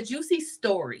 It's a juicy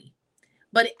story,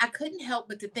 but I couldn't help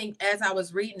but to think as I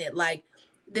was reading it, like,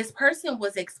 this person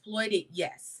was exploited.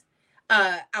 Yes.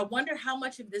 I wonder how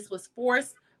much of this was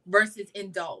forced versus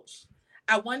indulged.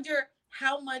 I wonder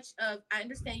how much of, I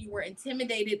understand you were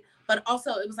intimidated, but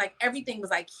also it was like, everything was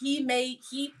like,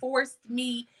 he forced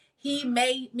me, he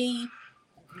made me.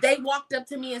 They walked up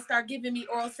to me and started giving me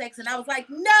oral sex. And I was like,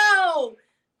 no,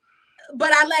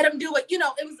 but I let him do it. It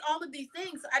was all of these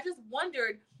things. So I just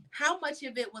wondered how much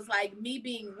of it was like me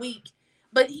being weak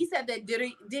But he said that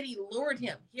Diddy lured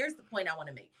him. Here's the point I want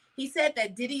to make. He said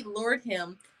that Diddy lured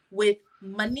him with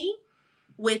money,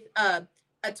 with a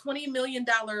 $20 million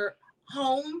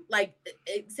home, like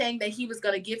saying that he was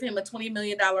going to give him a $20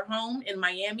 million home in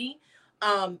Miami,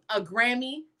 a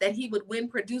Grammy, that he would win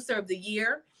producer of the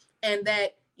year, and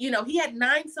that, you know, he had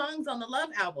 9 songs on the Love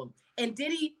album. And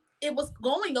Diddy, it was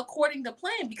going according to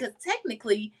plan, because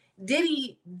technically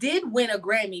Diddy did win a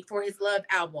Grammy for his Love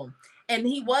album, and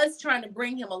he was trying to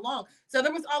bring him along. So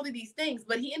there was all of these things,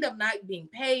 but he ended up not being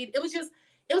paid. It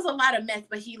was a lot of mess,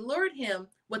 but he lured him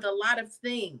with a lot of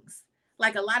things,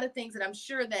 like a lot of things that I'm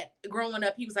sure that growing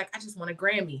up, he was like, I just want a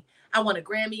Grammy. I want a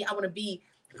Grammy. I want to be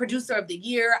producer of the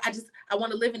year. I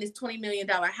want to live in this $20 million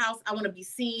house. I want to be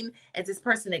seen as this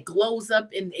person that glows up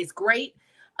and is great.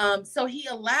 So he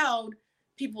allowed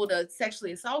people to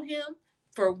sexually assault him,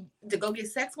 to go get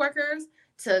sex workers,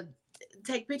 to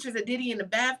take pictures of Diddy in the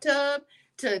bathtub,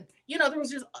 to, you know,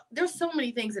 there's so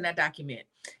many things in that document.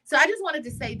 So I just wanted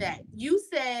to say that you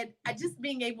said just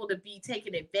being able to be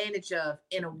taken advantage of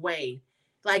in a way,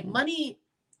 like money,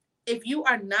 if you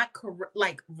are not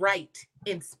right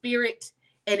in spirit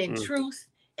and in truth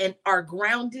and are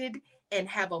grounded and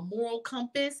have a moral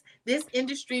compass, this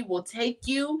industry will take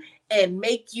you and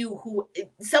make you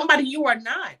somebody you are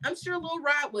not. I'm sure Lil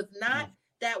Rod was not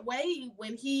that way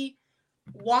when he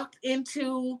walked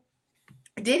into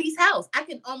Diddy's house. I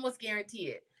can almost guarantee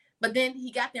it. But then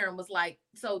he got there and was like,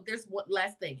 so there's one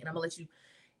last thing, and I'm gonna let you.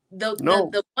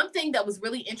 The one thing that was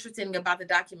really interesting about the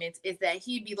documents is that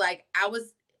he'd be like, I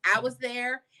was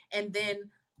there, and then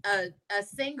a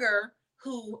singer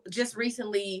who just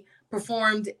recently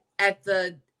performed at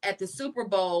the Super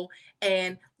Bowl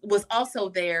and was also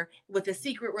there with a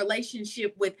secret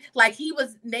relationship with, like, he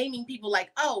was naming people like,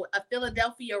 oh, a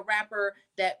Philadelphia rapper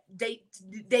that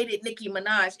dated Nicki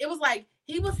Minaj. It was like,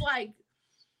 he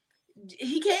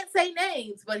can't say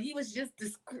names, but he was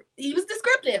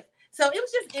descriptive. So it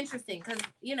was just interesting because,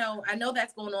 you know, I know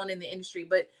that's going on in the industry,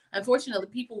 but unfortunately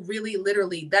people really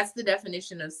literally, that's the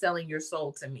definition of selling your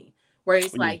soul to me, where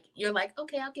it's like, you're like,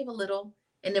 okay, I'll give a little.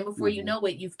 And then before you know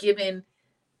it, you've given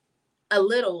a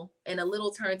little, and a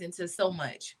little turns into so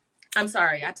much. I'm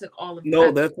sorry, I took all of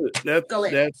that's Go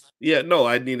ahead.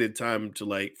 I needed time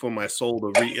to for my soul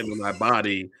to re-enter my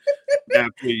body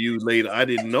after you later. I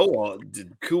didn't know all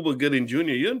Cuba Gooding Jr.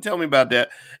 You didn't tell me about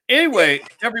that. Anyway,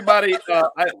 everybody,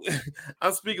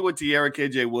 I'm speaking with Tiara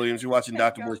KJ Williams. You're watching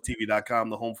DrBoyceTV.com,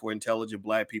 the home for intelligent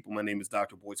Black people. My name is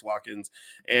Dr. Boyce Watkins.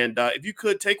 And if you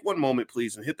could take one moment,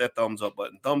 please, and hit that thumbs up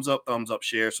button. Thumbs up,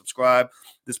 share, subscribe.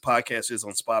 This podcast is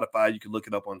on Spotify. You can look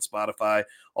it up on Spotify.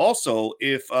 Also,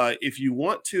 if you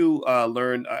want to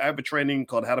learn, I have a training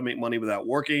called How to Make Money Without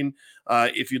Working.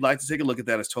 If you'd like to take a look at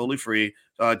that, it's totally free.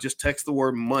 Just text the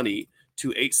word money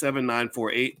to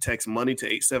 87948. Text money to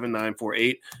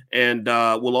 87948. And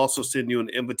we'll also send you an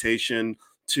invitation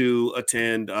to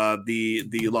attend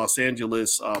the Los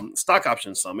Angeles Stock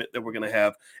Option Summit that we're going to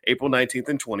have April 19th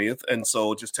and 20th. And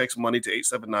so just text money to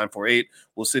 87948.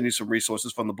 We'll send you some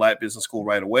resources from the Black Business School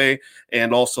right away,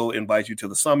 and also invite you to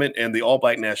the summit. And the All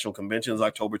Black National Convention is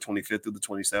October 25th through the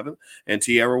 27th. And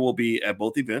Tiara will be at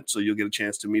both events, so you'll get a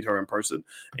chance to meet her in person.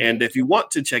 And if you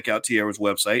want to check out Tiara's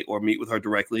website or meet with her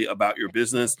directly about your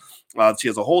business, she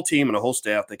has a whole team and a whole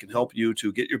staff that can help you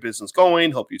to get your business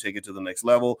going, help you take it to the next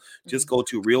level. Just go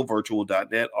to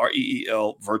realvirtual.net,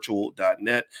 REEL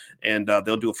virtual.net, and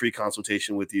they'll do a free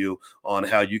consultation with you on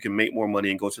how you can make more money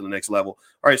and go to the next level.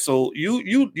 All right, so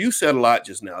you said a lot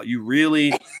just now. You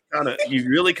really kind of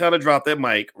dropped that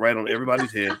mic right on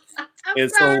everybody's head.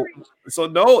 And so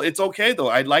no, it's okay though.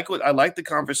 I like the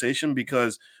conversation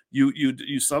because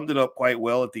you summed it up quite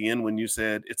well at the end when you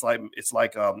said it's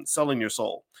like selling your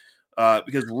soul.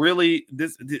 Because really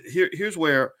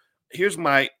here's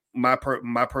my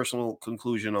personal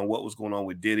conclusion on what was going on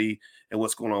with Diddy and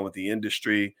what's going on with the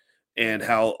industry and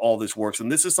how all this works. And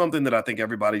this is something that I think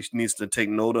everybody needs to take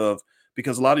note of,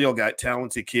 because a lot of y'all got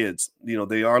talented kids. You know,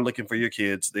 they are looking for your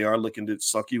kids. They are looking to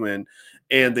suck you in,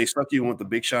 and they suck you in with the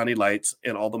big shiny lights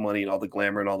and all the money and all the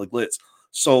glamour and all the glitz.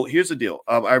 So here's the deal.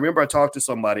 I remember I talked to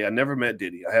somebody. I never met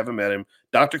Diddy. I haven't met him.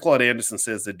 Dr. Claude Anderson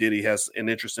says that Diddy has an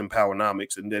interest in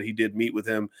Powernomics and that he did meet with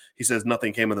him. He says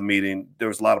nothing came of the meeting. There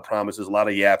was a lot of promises, a lot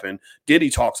of yapping. Diddy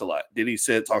talks a lot. Diddy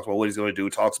talks about what he's going to do,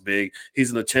 talks big.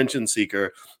 He's an attention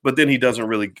seeker, but then he doesn't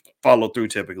really follow through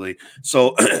typically.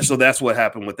 So that's what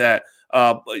happened with that.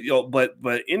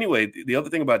 But anyway, the other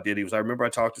thing about Diddy was I remember I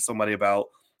talked to somebody about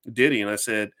Diddy and I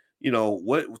said,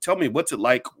 tell me what's it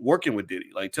like working with Diddy?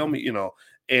 Like, tell me,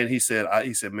 And he said,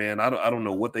 man, I don't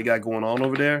know what they got going on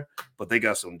over there, but they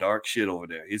got some dark shit over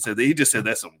there. He just said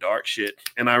that's some dark shit.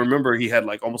 And I remember he had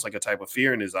like almost like a type of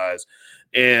fear in his eyes.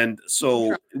 And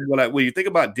so when you think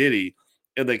about Diddy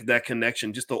and like that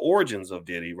connection, just the origins of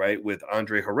Diddy, right, with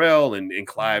Andre Harrell and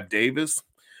Clive Davis,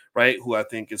 right, who I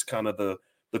think is kind of the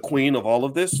queen of all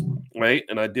of this, right?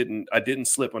 And I didn't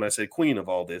slip when I said queen of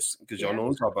all this, because y'all know what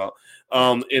I'm talking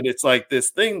about. And it's like this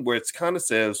thing where it's kind of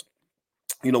says,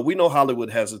 you know, we know Hollywood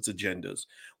has its agendas.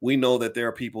 We know that there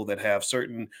are people that have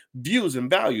certain views and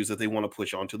values that they want to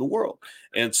push onto the world.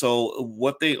 And so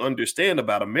what they understand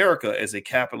about America as a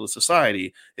capitalist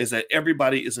society is that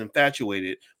everybody is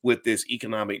infatuated with this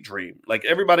economic dream. Like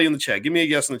everybody in the chat, give me a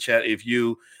yes in the chat if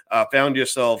you found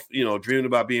yourself, you know, dreaming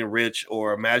about being rich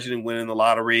or imagining winning the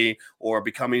lottery or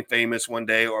becoming famous one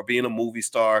day or being a movie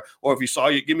star. Or if you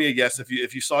saw give me a yes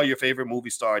if you saw your favorite movie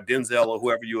star, Denzel or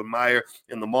whoever you admire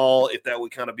in the mall, if that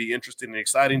would kind of be interesting and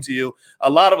exciting to you. A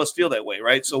lot of us feel that way,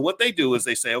 right? So what they do is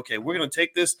they say, okay, we're going to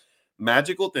take this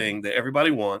magical thing that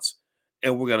everybody wants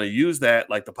and we're going to use that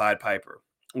like the Pied Piper.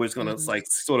 We're just going to like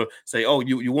sort of say, oh,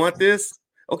 you want this?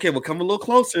 Okay, well, come a little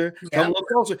closer. Come a little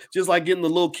closer. Just like getting the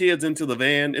little kids into the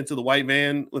van, into the white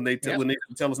van when they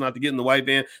tell us not to get in the white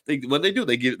van. What they do,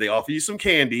 they offer you some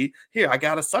candy. Here, I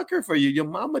got a sucker for you. Your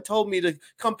mama told me to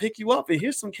come pick you up, and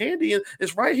here's some candy, and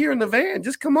it's right here in the van.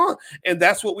 Just come on. And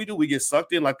that's what we do. We get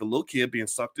sucked in like the little kid being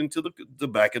sucked into the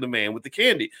back of the van with the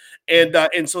candy.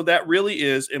 And so that really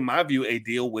is, in my view, a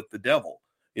deal with the devil.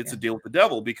 It's a deal with the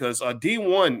devil because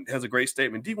D1 has a great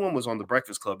statement. D1 was on the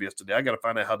Breakfast Club yesterday. I got to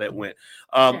find out how that went.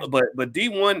 But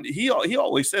D1, he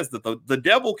always says that the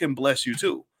devil can bless you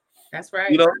too. That's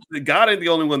right. You know, God ain't the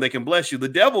only one that can bless you. The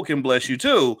devil can bless you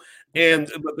too.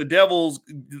 But the devil's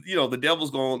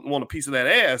going to want a piece of that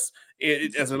ass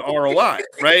as an ROI,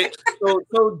 right?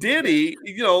 So Diddy,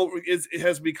 you know,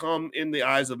 has become in the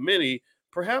eyes of many,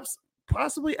 perhaps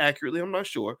possibly accurately, I'm not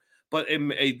sure, but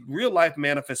a real life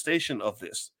manifestation of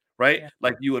this, right?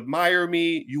 Like you admire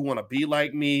me, you want to be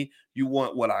like me, you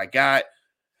want what I got.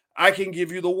 I can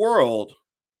give you the world,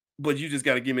 but you just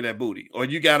got to give me that booty, or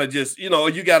you got to just, you know,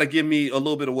 you got to give me a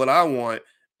little bit of what I want,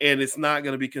 and it's not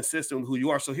going to be consistent with who you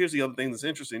are. So here's the other thing that's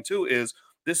interesting too, is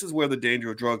this is where the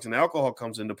danger of drugs and alcohol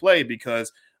comes into play,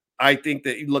 because I think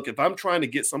that, look, if I'm trying to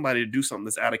get somebody to do something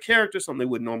that's out of character, something they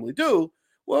wouldn't normally do,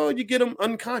 well, you get them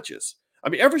unconscious. I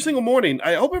mean, every single morning,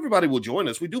 I hope everybody will join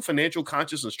us. We do financial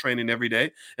consciousness training every day,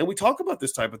 and we talk about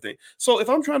this type of thing. So if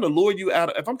I'm trying to lure you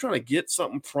out, if I'm trying to get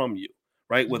something from you,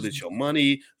 right, whether it's your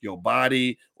money, your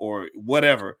body, or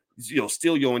whatever, you know,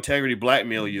 steal your integrity,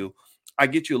 blackmail you, I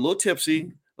get you a little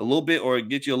tipsy, a little bit, or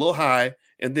get you a little high,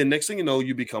 and then next thing you know,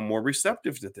 you become more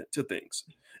receptive to things.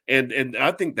 And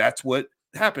I think that's what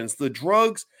happens. The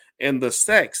drugs and the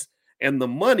sex and the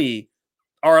money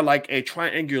are like a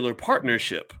triangular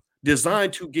partnership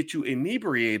designed to get you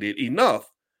inebriated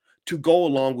enough to go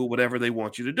along with whatever they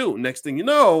want you to do. Next thing you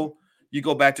know, you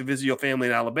go back to visit your family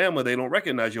in Alabama, they don't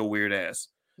recognize your weird ass.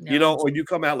 No. You know, or you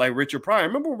come out like Richard Pryor.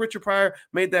 Remember when Richard Pryor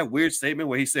made that weird statement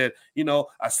where he said, you know,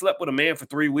 I slept with a man for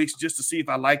 3 weeks just to see if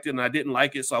I liked it, and I didn't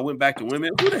like it, so I went back to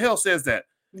women. Who the hell says that?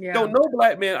 Yeah. Don't know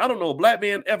black man. I don't know a black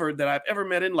man ever that I've ever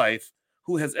met in life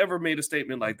who has ever made a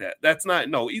statement like that. That's not,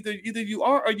 no, either you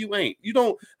are or you ain't. You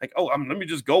don't like, oh, let me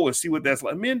just go and see what that's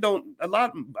like. Men don't,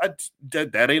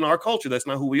 that ain't our culture. That's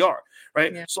not who we are,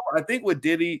 right? Yeah. So I think with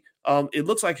Diddy, it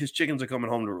looks like his chickens are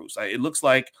coming home to roost. It looks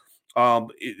like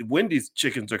Wendy's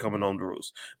chickens are coming home to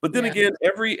roost. But then again,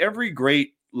 every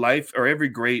great life or every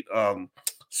great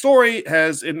story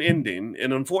has an ending,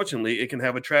 and unfortunately it can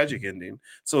have a tragic ending.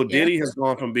 So Diddy has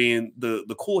gone from being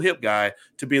the cool hip guy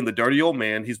to being the dirty old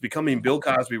man. He's becoming Bill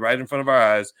Cosby right in front of our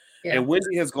eyes. And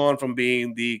Wendy has gone from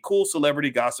being the cool celebrity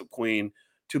gossip queen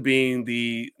to being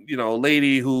the, you know,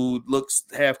 lady who looks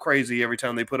half crazy every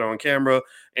time they put her on camera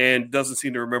and doesn't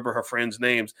seem to remember her friends'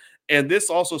 names. And this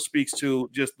also speaks to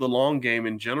just the long game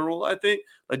in general, I think.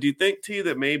 Do you think, T,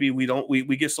 that maybe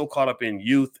we get so caught up in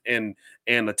youth and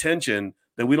attention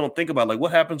that we don't think about, like,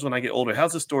 what happens when I get older?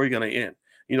 How's the story going to end?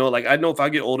 You know, like, I know if I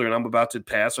get older and I'm about to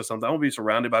pass or something, I want to be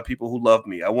surrounded by people who love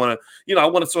me. I want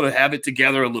to sort of have it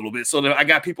together a little bit so that I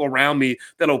got people around me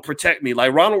that'll protect me.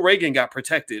 Like Ronald Reagan got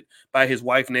protected by his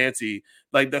wife, Nancy.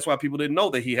 Like, that's why people didn't know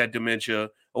that he had dementia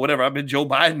or whatever. I bet Joe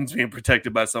Biden's being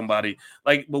protected by somebody.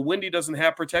 Like, but Wendy doesn't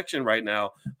have protection right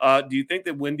now. Do you think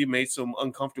that Wendy made some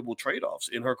uncomfortable trade-offs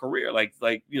in her career? Like,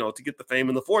 you know, to get the fame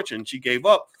and the fortune, she gave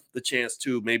up the chance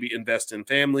to maybe invest in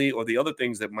family or the other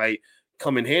things that might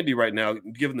come in handy right now,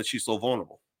 given that she's so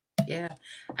vulnerable. Yeah,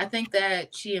 I think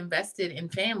that she invested in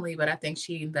family, but I think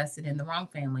she invested in the wrong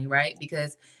family, right?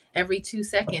 Because every 2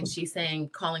 seconds she's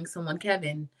calling someone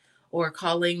Kevin, or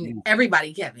calling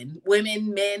everybody Kevin,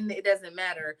 women, men, it doesn't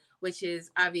matter, which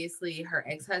is obviously her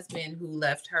ex-husband who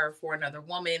left her for another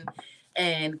woman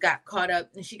and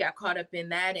she got caught up in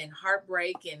that and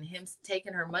heartbreak and him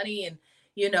taking her money and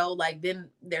like then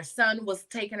their son was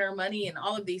taking her money and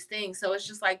all of these things. So it's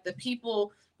just like the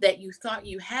people that you thought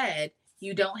you had,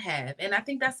 you don't have. And I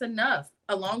think that's enough,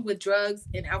 along with drugs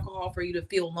and alcohol, for you to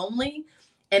feel lonely.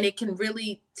 And it can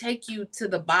really take you to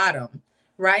the bottom,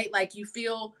 right? Like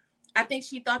I think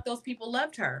she thought those people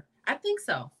loved her. I think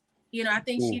so. I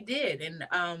think she did. And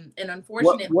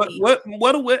unfortunately,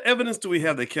 what evidence do we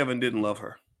have that Kevin didn't love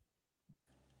her?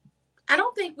 I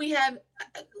don't think we have.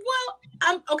 Well,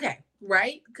 I'm okay,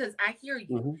 right? Because I hear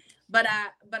you, but I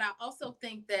also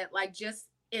think that, like, just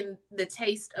in the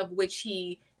taste of which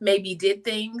he maybe did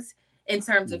things in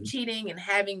terms of cheating and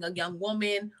having a young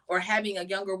woman or having a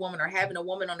younger woman or having a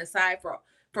woman on the side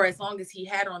for as long as he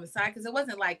had her on the side, because it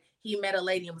wasn't like he met a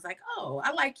lady and was like, oh,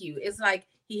 I like you. It's like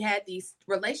he had these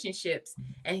relationships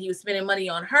and he was spending money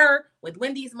on her with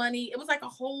Wendy's money. It was like a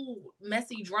whole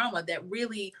messy drama that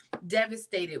really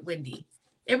devastated Wendy.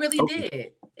 It really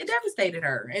did. It devastated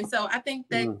her. And so I think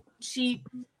that she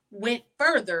went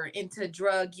further into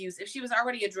drug use. If she was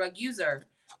already a drug user,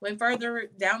 went further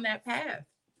down that path,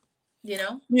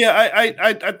 Yeah,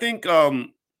 I think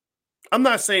I'm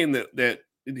not saying that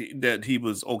he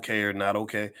was okay or not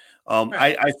okay.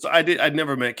 Right. I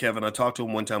never met Kevin. I talked to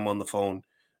him one time on the phone.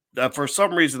 For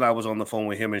some reason, I was on the phone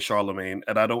with him and Charlemagne,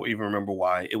 and I don't even remember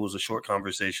why. It was a short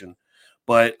conversation,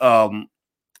 but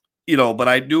but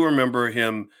I do remember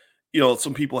him.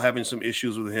 Some people having some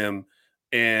issues with him,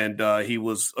 and he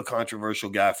was a controversial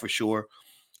guy for sure.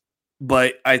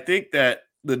 But I think that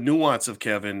the nuance of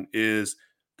Kevin is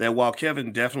that while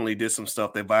Kevin definitely did some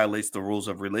stuff that violates the rules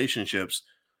of relationships,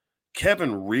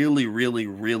 Kevin really, really,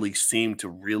 really seemed to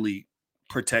really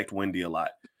protect Wendy a lot.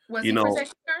 Was he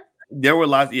protecting her? There were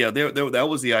lots. Yeah, there that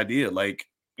was the idea. Like,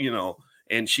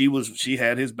 and she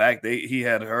had his back. He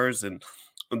had hers, and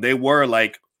they were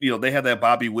like, they had that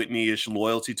Bobby Whitney-ish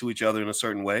loyalty to each other in a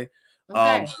certain way.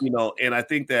 Okay. And I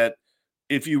think that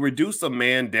if you reduce a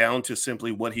man down to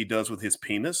simply what he does with his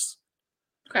penis,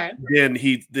 okay, then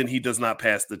he does not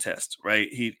pass the test, right?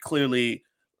 He clearly,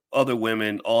 other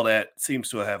women, all that seems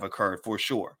to have occurred for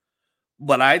sure.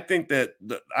 But I think that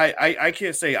I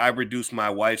can't say I reduce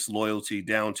my wife's loyalty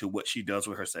down to what she does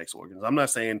with her sex organs. I'm not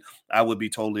saying I would be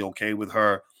totally okay with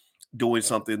her doing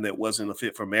something that wasn't a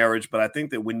fit for marriage, but I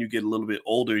think that when you get a little bit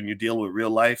older and you're dealing with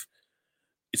real life,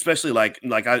 especially like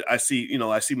I see,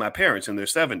 I see my parents in their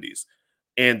 70s,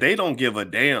 and they don't give a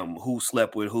damn who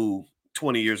slept with who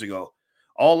 20 years ago.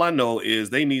 All I know is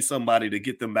they need somebody to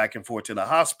get them back and forth to the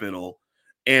hospital,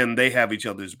 and they have each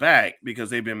other's back because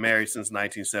they've been married since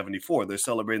 1974. They're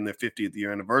celebrating their 50th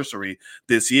year anniversary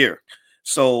this year.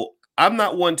 So I'm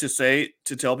not one to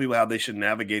tell people how they should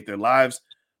navigate their lives,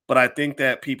 but I think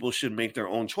that people should make their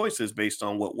own choices based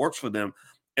on what works for them.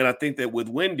 And I think that with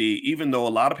Wendy, even though a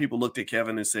lot of people looked at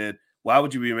Kevin and said, why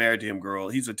would you be married to him, girl?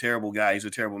 He's a terrible guy. He's a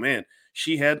terrible man.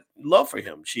 She had love for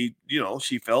him. She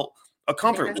felt a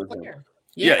comfort with clear. him.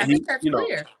 Yeah, I think that's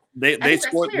clear.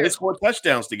 They scored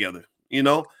touchdowns together,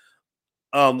 so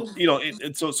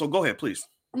go ahead, please.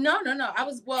 No.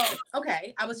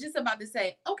 Okay. I was just about to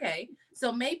say, okay,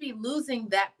 so maybe losing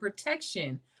that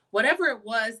protection, whatever it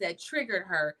was that triggered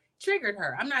her.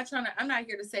 I'm not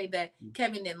here to say that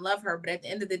Kevin didn't love her, but at the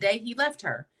end of the day, he left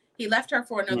her. He left her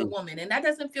for another woman. And that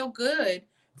doesn't feel good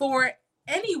for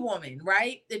any woman,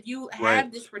 right? If you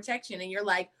have this protection and you're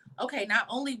like, okay, not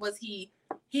only was he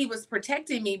was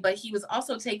protecting me, but he was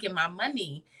also taking my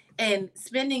money and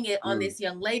spending it on this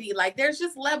young lady. Like, there's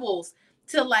just levels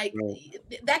to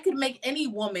that could make any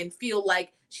woman feel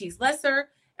like she's lesser,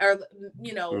 or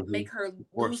make her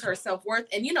lose her self-worth.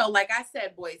 And like I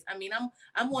said, boys, I mean,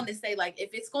 I'm one to say, like,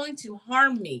 if it's going to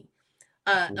harm me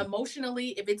emotionally,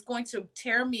 if it's going to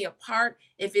tear me apart,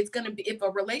 if a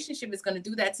relationship is going to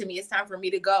do that to me, it's time for me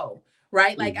to go,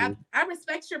 right? Like, I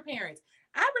respect your parents,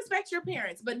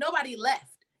 but nobody left.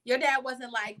 Your dad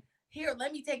wasn't like, here,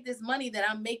 let me take this money that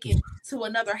I'm making to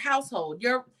another household.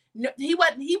 He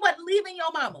wasn't leaving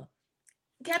your mama.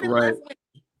 Kevin left with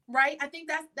me, right? I think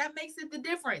that makes it the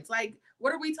difference. Like,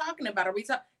 what are we talking about?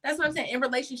 That's what I'm saying. In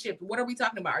relationship, what are we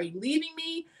talking about? Are you leaving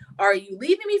me? Are you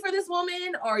leaving me for this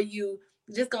woman? Are you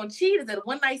just gonna cheat? Is it a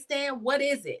one night stand? What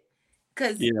is it?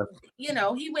 Because he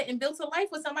went and built a life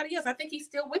with somebody else. I think he's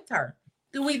still with her.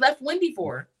 Who we left Wendy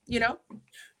for? Yeah.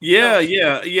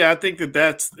 I think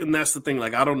that's the thing.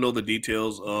 Like, I don't know the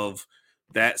details of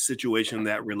that situation,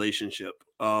 that relationship.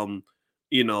 I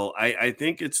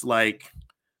think it's like,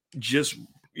 just,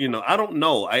 I don't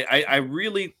know. I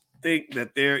really think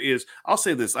that there is. I'll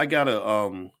say this: I got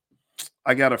a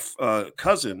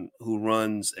cousin who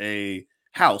runs a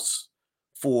house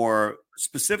for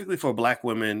specifically for Black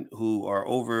women who are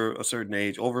over a certain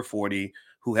age, over 40,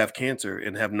 who have cancer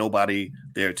and have nobody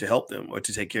there to help them or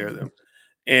to take care of them.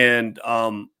 And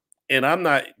I'm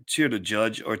not here to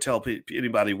judge or tell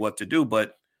anybody what to do,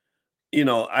 but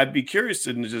I'd be curious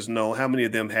to just know how many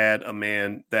of them had a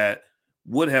man that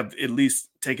would have at least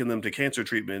taken them to cancer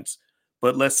treatments.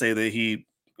 But let's say that he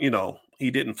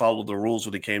didn't follow the rules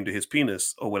when it came to his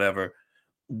penis or whatever.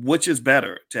 Which is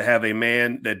better, to have a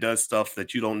man that does stuff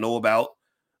that you don't know about,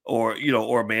 or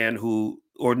a man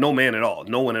or no man at all,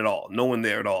 no one at all, no one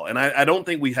there at all. And I don't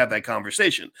think we have that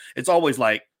conversation. It's always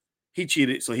like, he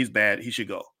cheated, so he's bad, he should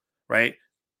go, right?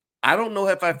 I don't know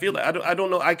if I feel that. I don't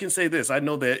know. I can say this. I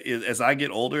know that as I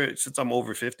get older, since I'm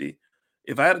over 50,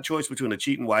 if I had a choice between a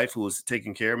cheating wife who was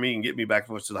taking care of me and get me back and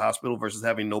forth to the hospital versus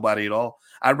having nobody at all,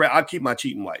 I'd keep my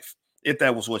cheating wife if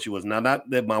that was what she was. Now, not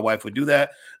that my wife would do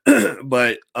that,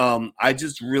 but I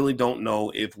just really don't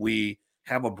know if we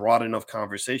have a broad enough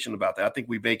conversation about that. I think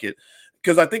we make it,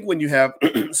 because I think when you have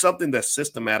something that's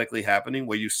systematically happening,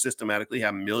 where you systematically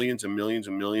have millions and millions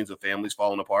and millions of families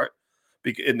falling apart,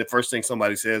 and the first thing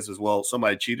somebody says is, well,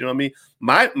 somebody cheated on me.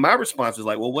 My response is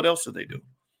like, well, what else did they do?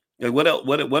 Like, what else?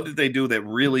 What did they do that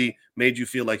really made you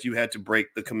feel like you had to break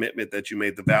the commitment that you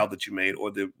made, the vow that you made, or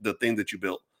the thing that you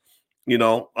built?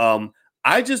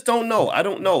 I just don't know. I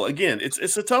don't know. Again,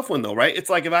 it's a tough one though, right?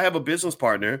 It's like if I have a business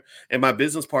partner and my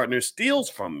business partner steals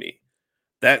from me,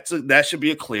 that should be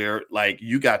a clear, like,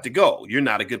 you got to go. You're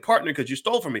not a good partner because you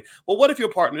stole from me. Well, what if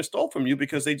your partner stole from you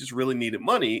because they just really needed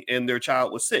money and their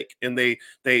child was sick, and they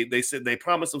said they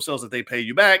promised themselves that they pay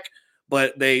you back,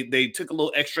 but they took a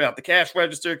little extra out the cash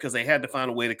register because they had to find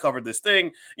a way to cover this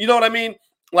thing. You know what I mean?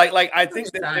 Like I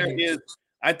think that there is.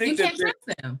 I think you can't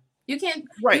trust them. You can't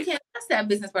trust that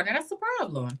business partner. That's the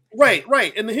problem.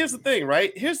 Right. And here's the thing,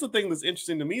 right? Here's the thing that's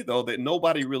interesting to me though, that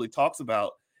nobody really talks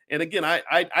about. And again,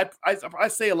 I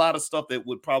say a lot of stuff that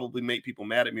would probably make people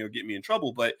mad at me or get me in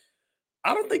trouble, but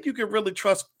I don't think you can really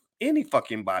trust any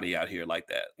fucking body out here like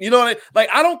that. You know what I mean? Like,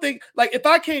 I don't think, like, if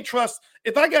I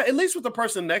got, at least with the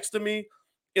person next to me,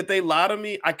 if they lie to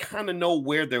me, I kind of know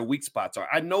where their weak spots are.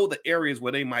 I know the areas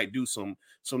where they might do some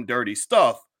dirty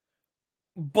stuff.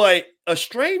 But a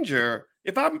stranger,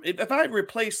 if I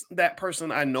replace that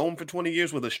person I known for 20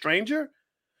 years with a stranger,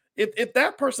 if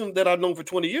that person that I've known for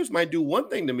 20 years might do one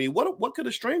thing to me, what could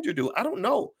a stranger do? I don't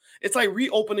know. It's like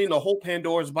reopening the whole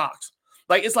Pandora's box.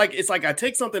 Like it's like I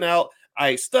take something out,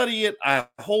 I study it, I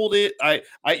hold it, I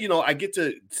get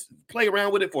to play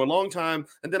around with it for a long time,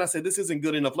 and then I say, this isn't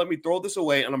good enough. Let me throw this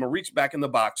away, and I'm gonna reach back in the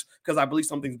box because I believe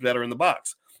something's better in the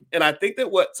box. And I think that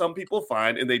what some people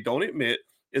find and they don't admit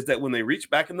is that when they reach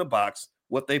back in the box,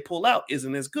 what they pull out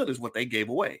isn't as good as what they gave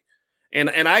away. And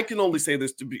I can only say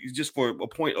this to be just for a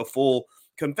point of full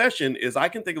confession, is I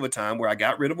can think of a time where I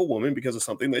got rid of a woman because of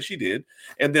something that she did,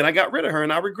 and then I got rid of her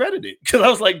and I regretted it because I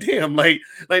was like, damn, like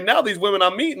now these women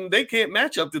I'm meeting, they can't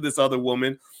match up to this other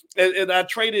woman, and I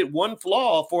traded one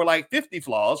flaw for like 50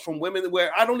 flaws from women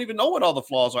where I don't even know what all the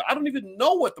flaws are. I don't even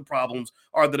know what the problems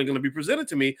are that are going to be presented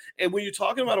to me. And when you're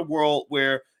talking about a world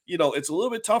where it's a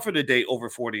little bit tougher to date over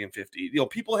 40 and 50.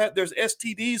 There's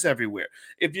STDs everywhere.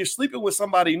 If you're sleeping with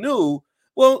somebody new,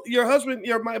 well, your husband,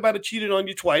 might have cheated on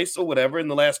you twice or whatever in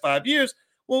the last 5 years.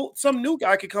 Well, some new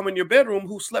guy could come in your bedroom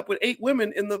who slept with 8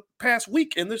 women in the past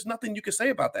week, and there's nothing you can say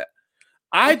about that.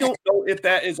 I don't know if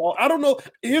that is all. I don't know.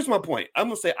 Here's my point. I'm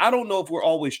gonna say I don't know if we're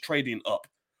always trading up.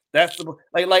 That's the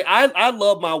I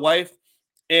love my wife,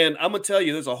 and I'm gonna tell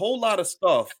you, there's a whole lot of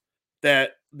stuff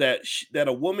that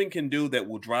a woman can do that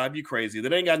will drive you crazy.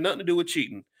 That ain't got nothing to do with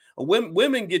cheating.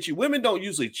 Women get you. Women don't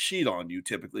usually cheat on you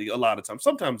typically. A lot of times,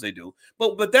 sometimes they do,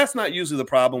 but that's not usually the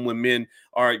problem when men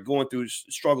are going through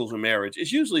struggles with marriage.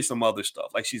 It's usually some other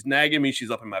stuff. Like, she's nagging me, she's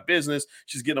up in my business,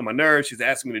 she's getting on my nerves, she's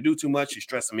asking me to do too much, she's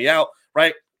stressing me out.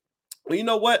 Right? Well, you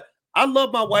know what? I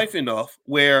love my wife enough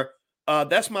where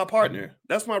that's my partner.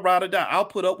 That's my ride or die. I'll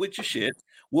put up with your shit.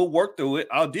 We'll work through it.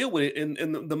 I'll deal with it.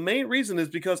 And the main reason is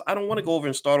because I don't want to go over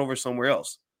and start over somewhere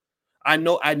else. I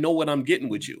know what I'm getting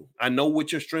with you. I know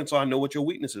what your strengths are. I know what your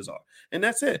weaknesses are, and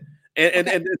that's it.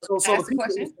 And so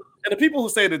the people who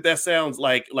say that sounds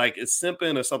like it's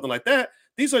simping or something like that,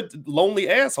 these are lonely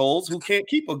assholes who can't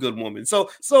keep a good woman. So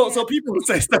people who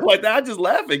say stuff like that, I just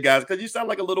laugh at guys because you sound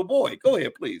like a little boy. Go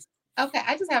ahead, please. Okay,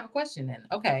 I just have a question then.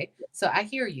 Okay, so I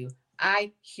hear you.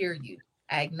 I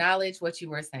acknowledge what you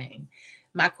were saying.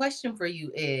 My question for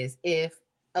you is, if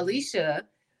Alicia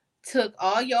took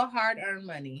all your hard-earned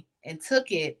money and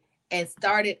took it and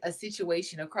started a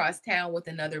situation across town with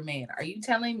another man, are you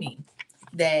telling me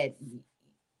that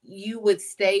you would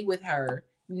stay with her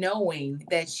knowing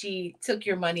that she took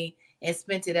your money and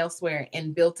spent it elsewhere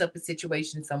and built up a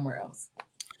situation somewhere else?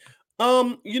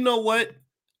 You know what?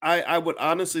 I would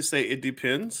honestly say it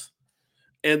depends.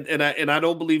 And I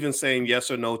don't believe in saying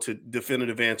yes or no to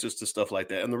definitive answers to stuff like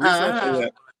that. And the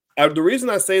reason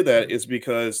I say Uh-huh. that is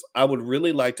because I would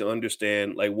really like to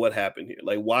understand like what happened here.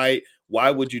 Like why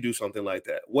would you do something like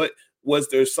that? What was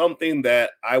there something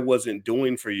that I wasn't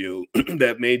doing for you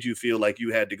that made you feel like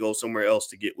you had to go somewhere else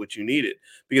to get what you needed?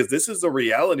 Because this is the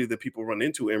reality that people run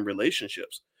into in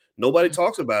relationships. Nobody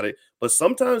talks about it, but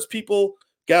sometimes people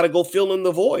got to go fill in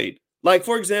the void. Like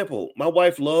for example, my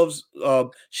wife loves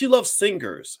she loves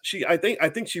singers. I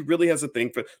think she really has a thing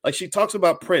for, like, she talks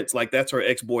about Prince like that's her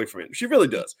ex-boyfriend. She really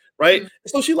does, right?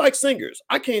 So she likes singers.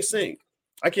 I can't sing.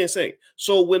 I can't sing.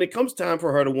 So when it comes time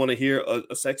for her to want to hear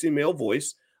a sexy male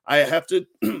voice, I have to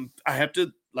I have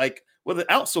to like with an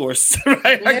outsource,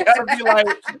 right? I gotta be like,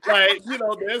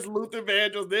 there's Luther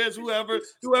Vandross, there's whoever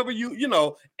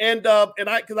and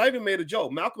I even made a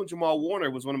joke. Malcolm Jamal Warner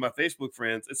was one of my Facebook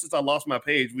friends, and since I lost my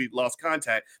page, we lost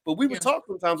contact. But we would talk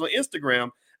sometimes on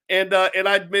Instagram, and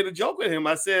I made a joke with him.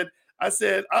 I said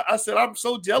I'm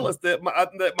so jealous that my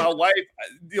wife,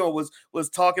 was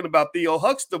talking about Theo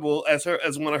Huxtable as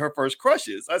one of her first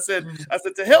crushes. I said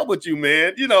to hell with you,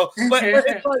 man. But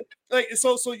it's like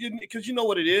so because you know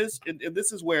what it is, and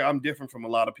this is where I'm different from a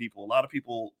lot of people. A lot of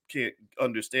people can't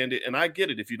understand it, and I get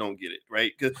it if you don't get it,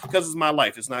 right? Because it's my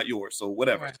life, it's not yours, so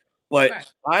whatever. Right. But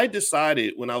Right. I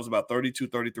decided when I was about 32,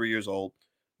 33 years old,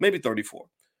 maybe 34,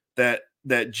 that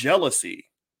jealousy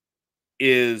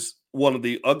is one of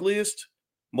the ugliest,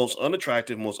 most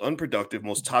unattractive, most unproductive,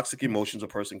 most toxic emotions a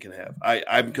person can have.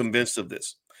 I'm convinced of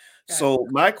this. So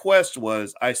my quest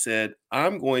was, I said,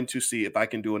 I'm going to see if I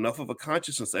can do enough of a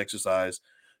consciousness exercise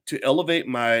to elevate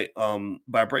my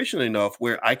vibration enough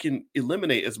where I can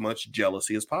eliminate as much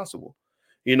jealousy as possible.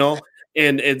 You know,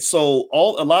 and so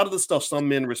a lot of the stuff some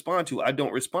men respond to, I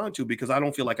don't respond to because I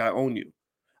don't feel like I own you.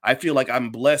 I feel like I'm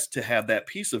blessed to have that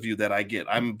piece of you that I get.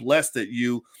 I'm blessed that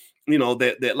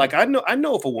that like I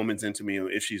know if a woman's into me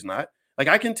if she's not. Like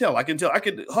I can tell. I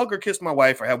could hug or kiss my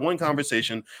wife or have one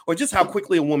conversation, or just how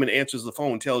quickly a woman answers the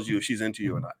phone tells you if she's into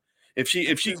you or not. If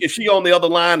she on the other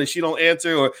line and she don't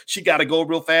answer, or she got to go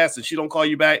real fast and she don't call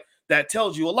you back, that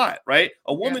tells you a lot, right?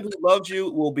 A woman who loves you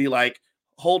will be like,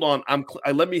 hold on,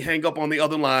 let me hang up on the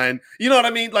other line. You know what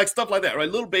I mean? Like stuff like that,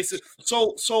 right? Little basic.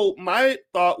 So my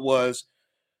thought was,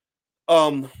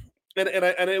 and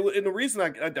the reason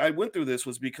I went through this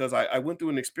was because I went through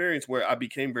an experience where I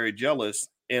became very jealous,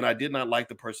 and I did not like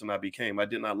the person I became. I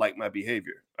did not like my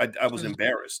behavior. I was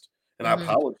embarrassed, and I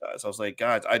apologized. I was like,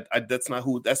 guys, that's not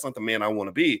the man I want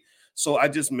to be. So I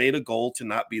just made a goal to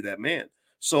not be that man.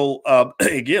 So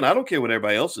again, I don't care what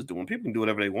everybody else is doing. People can do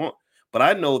whatever they want, but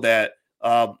I know that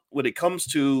when it comes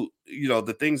to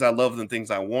the things I love and the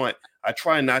things I want, I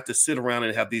try not to sit around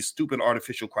and have these stupid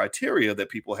artificial criteria that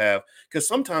people have, because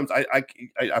sometimes I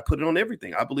put it on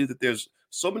everything. I believe that there's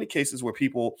so many cases where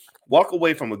people walk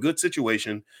away from a good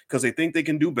situation because they think they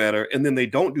can do better, and then they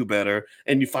don't do better,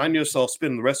 and you find yourself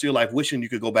spending the rest of your life wishing you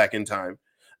could go back in time.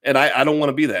 And I don't want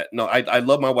to be that. No, I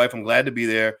love my wife. I'm glad to be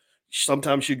there.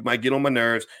 Sometimes she might get on my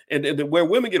nerves, and where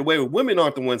women get away with, women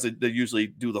aren't the ones that usually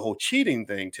do the whole cheating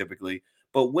thing typically,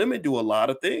 but women do a lot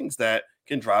of things that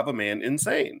can drive a man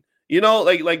insane. It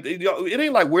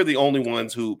ain't like we're the only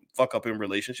ones who fuck up in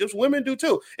relationships. Women do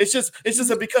too. It's just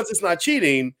that because it's not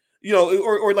cheating,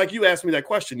 or like you asked me that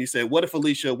question. You said, what if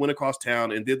Alicia went across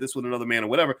town and did this with another man or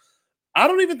whatever? I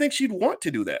don't even think she'd want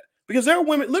to do that, because there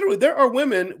are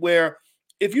women where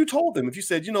if you told them, if you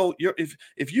said,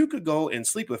 if you could go and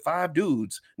sleep with 5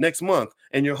 dudes next month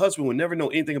and your husband would never know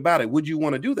anything about it, would you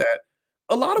want to do that?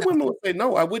 A lot of women would say,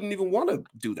 no, I wouldn't even want to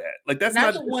do that. Like that's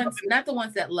not the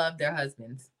ones that love their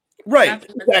husbands. Right.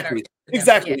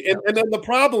 Exactly. And then the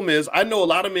problem is, I know a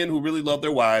lot of men who really love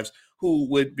their wives who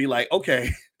would be like,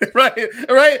 okay, right.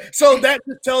 So that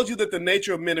just tells you that the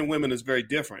nature of men and women is very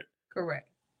different. Correct.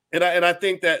 And I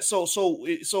think that so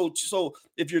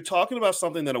if you're talking about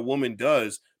something that a woman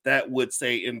does that would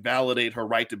say invalidate her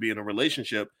right to be in a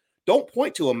relationship, don't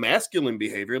point to a masculine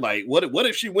behavior. Like what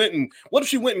if she went and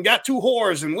got 2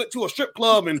 whores and went to a strip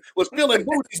club and was feeling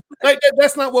booties? Like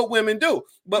that's not what women do.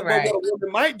 But what a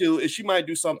woman might do is she might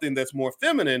do something that's more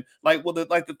feminine. Like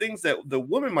the things that the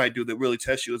woman might do that really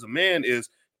test you as a man is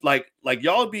like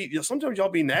sometimes y'all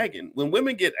be nagging. When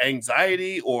women get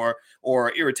anxiety or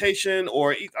irritation,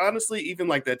 or honestly even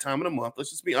like that time of the month,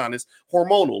 let's just be honest,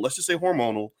 hormonal. Let's just say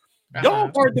hormonal.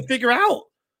 Y'all hard to figure out.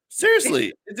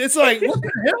 Seriously, it's like, what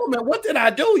the hell, man? What did I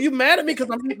do? You mad at me because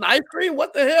I'm eating ice cream?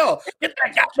 What the hell? Get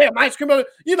that goddamn ice cream!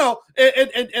 You know,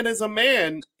 and as a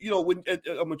man, you know, when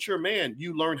a mature man,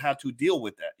 you learn how to deal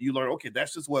with that. You learn, okay,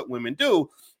 that's just what women do.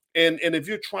 And if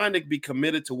you're trying to be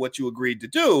committed to what you agreed to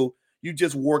do, you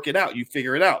just work it out. You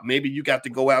figure it out. Maybe you got to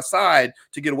go outside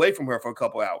to get away from her for a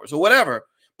couple hours or whatever.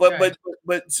 But Right.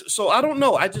 so I don't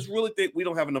know. I just really think we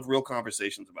don't have enough real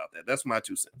conversations about that. That's my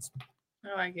 2 cents.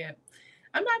 I like it.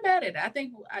 I'm not mad at it. I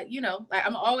think, like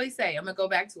I'm always say, I'm gonna go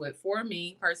back to it. For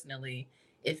me personally,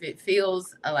 if it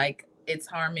feels like it's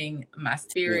harming my Yeah.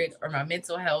 spirit or my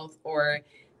mental health or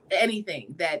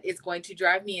anything that is going to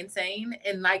drive me insane,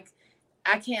 and like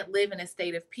I can't live in a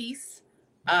state of peace,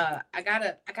 I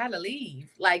gotta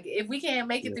leave. Like if we can't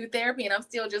make it Yeah. through therapy and I'm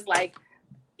still just like,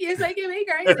 you're making me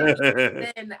crazy,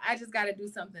 then I just gotta do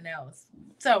something else.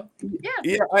 So yeah.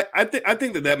 Yeah, I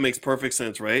think that makes perfect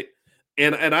sense, right?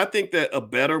 And I think that a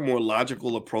better, more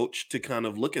logical approach to kind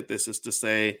of look at this is to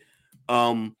say,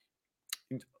 um,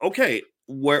 okay,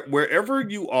 wherever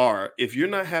you are, if you're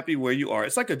not happy where you are,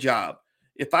 it's like a job.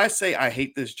 If I say I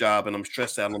hate this job and I'm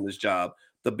stressed out on this job,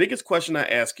 the biggest question I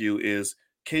ask you is,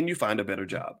 can you find a better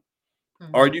job?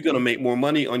 Are Mm-hmm. you going to make more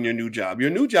money on your new job? Your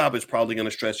new job is probably going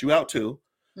to stress you out too.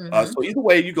 Mm-hmm. So either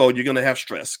way you go, you're going to have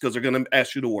stress because they're going to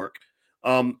ask you to work.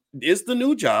 Is the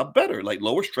new job better, like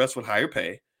lower stress with higher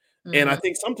pay? And I Mm-hmm.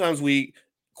 think sometimes we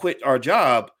quit our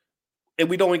job and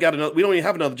we don't even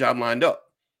have another job lined up.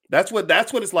 That's what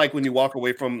it's like when you walk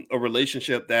away from a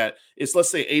relationship that is, let's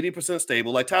say, 80%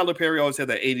 stable. Like Tyler Perry always had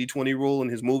that 80-20 rule in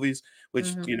his movies,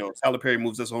 which, Mm-hmm. you know, Tyler Perry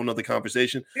moves us a whole nother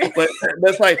conversation. But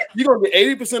that's like you're gonna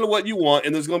get 80% of what you want,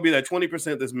 and there's gonna be that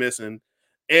 20% that's missing.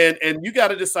 And you got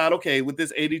to decide, okay, with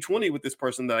this 80-20 with this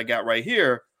person that I got right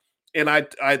here, and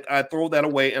I throw that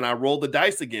away and I roll the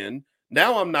dice again.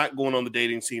 Now I'm not going on the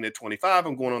dating scene at 25.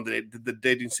 I'm going on the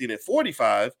dating scene at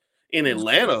 45 in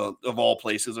Atlanta, of all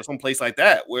places, or some place like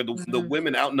that, where the Mm-hmm.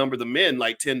 women outnumber the men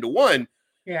like 10-1.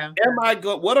 Yeah.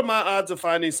 What are my odds of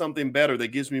finding something better that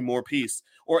gives me more peace?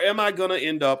 Or am I going to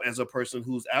end up as a person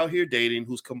who's out here dating,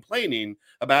 who's complaining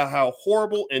about how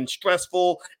horrible and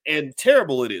stressful and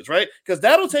terrible it is, right? Because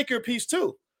that'll take your peace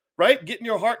too, right? Getting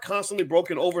your heart constantly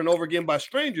broken over and over again by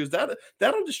strangers,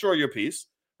 that'll destroy your peace,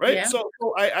 right? Yeah. So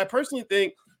I personally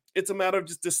think it's a matter of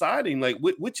just deciding like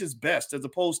which is best, as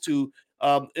opposed to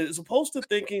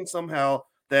thinking somehow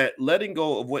that letting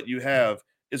go of what you have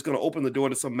is going to open the door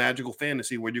to some magical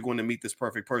fantasy where you're going to meet this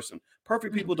perfect person.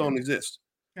 Perfect people Mhm. don't exist.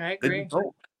 I They just agree.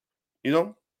 don't, you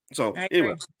know? So I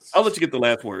anyway, agree. I'll let you get the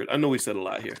last word. I know we said a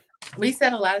lot here. We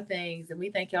said a lot of things, and we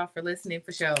thank y'all for listening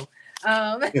for show.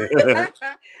 Um,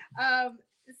 um,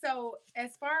 so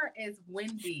as far as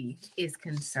Wendy is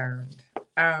concerned,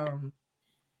 um,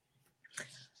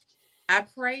 I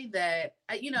pray that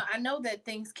I know that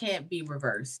things can't be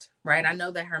reversed, right? I know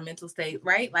that her mental state,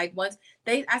 right? Like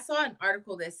I saw an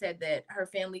article that said that her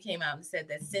family came out and said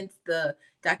that since the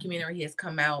documentary has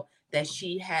come out, that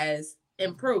she has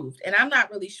improved, and I'm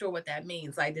not really sure what that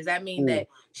means. Like, does that mean Mm, that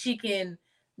she can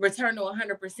return to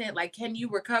 100%? Like, can you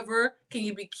recover? Can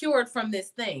you be cured from this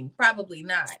thing? Probably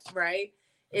not, right?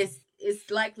 It's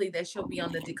likely that she'll be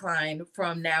on the decline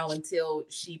from now until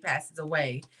she passes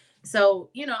away. So,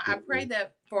 I pray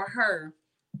that for her,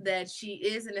 that she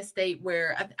is in a state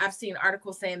where I've seen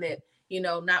articles saying that,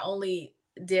 not only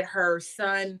did her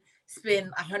son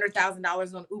spend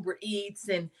 $100,000 on Uber Eats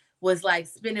and was like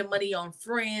spending money on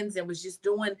friends and was just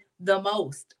doing the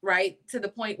most, right? To the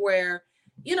point where,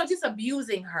 just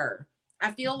abusing her.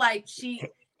 I feel like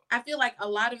I feel like a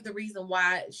lot of the reason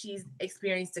why she's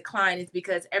experienced decline is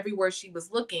because everywhere she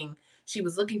was looking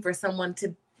for someone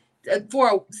to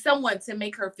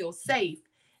make her feel safe.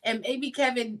 And maybe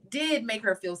Kevin did make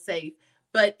her feel safe,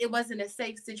 but it wasn't a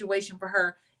safe situation for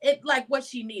her. It like what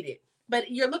she needed.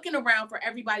 But you're looking around for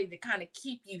everybody to kind of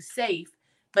keep you safe,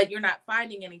 but you're not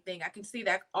finding anything. I can see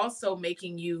that also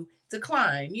making you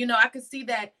decline. I could see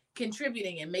that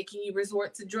contributing and making you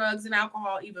resort to drugs and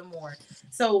alcohol even more.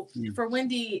 So mm. for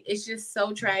Wendy, it's just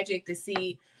so tragic to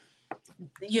see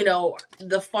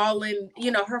the falling,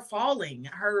 her falling,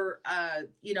 her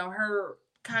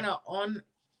kind of on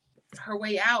her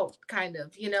way out, kind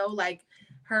of, like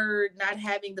her not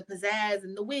having the pizzazz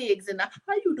and the wigs and the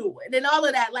how you doing and all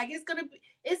of that. Like it's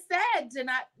sad to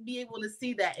not be able to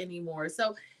see that anymore.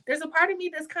 So there's a part of me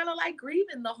that's kind of like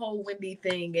grieving the whole Wendy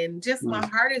thing, and just my Mm.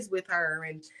 heart is with her,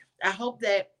 and I hope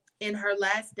that in her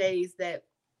last days that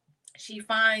she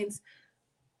finds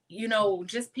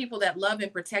just people that love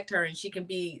and protect her, and she can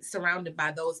be surrounded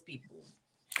by those people.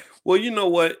 Well, you know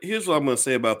what? Here's what I'm going to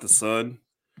say about the son.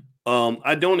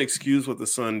 I don't excuse what the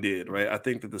son did, right? I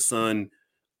think that the son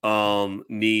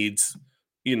needs,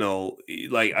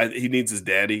 like he needs his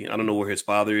daddy. I don't know where his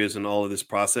father is in all of this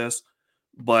process,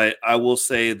 but I will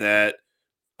say that,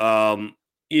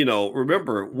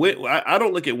 remember, I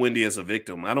don't look at Wendy as a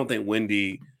victim. I don't think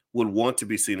Wendy would want to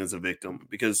be seen as a victim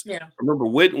because remember,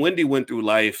 Wendy went through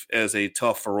life as a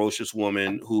tough, ferocious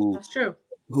woman That's true.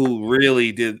 who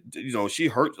really did, she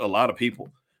hurt a lot of people.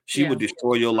 She would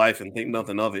destroy your life and think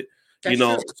nothing of it. That's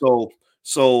true.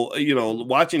 So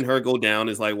watching her go down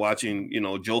is like watching,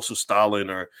 Joseph Stalin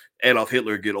or Adolf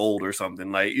Hitler get old or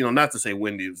something. Like, not to say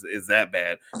Wendy is that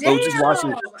bad. Damn. But just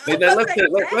watching,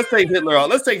 let's take Hitler off.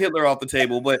 Let's take Hitler off the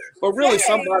table. But really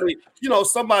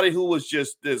somebody who was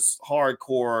just this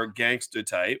hardcore gangster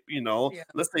type,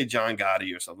 let's say John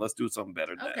Gotti or something. Let's do something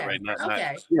better than that, right?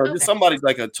 Just somebody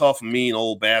like a tough, mean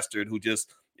old bastard who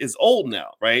just is old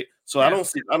now, right? So I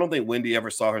don't think Wendy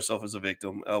ever saw herself as a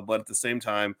victim, but at the same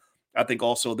time, I think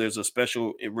also there's a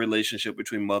special relationship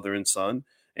between mother and son,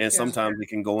 and sometimes it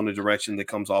can go in a direction that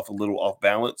comes off a little off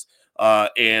balance,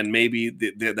 and maybe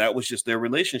that was just their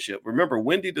relationship. Remember,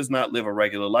 Wendy does not live a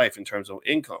regular life in terms of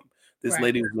income. This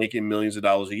lady was making millions of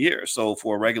dollars a year. So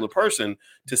for a regular person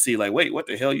to see, like, wait, what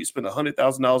the hell? You spend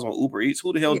 $100,000 on Uber Eats?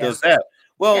 Who the hell does that?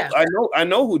 Well, I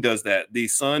know who does that. The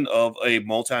son of a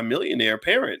multimillionaire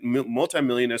parent,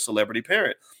 multimillionaire celebrity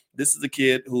parent. This is a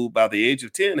kid who, by the age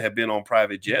of 10, had been on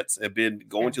private jets, had been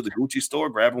going to the Gucci store,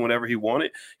 grabbing whatever he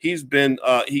wanted. He's been,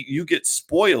 you get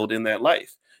spoiled in that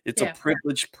life. It's a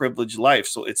privileged life.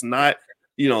 So it's not,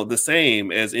 the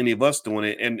same as any of us doing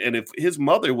it. And if his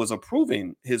mother was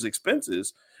approving his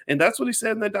expenses, and that's what he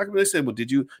said in that document, they said, well, did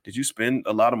you spend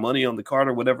a lot of money on the card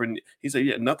or whatever? And he said,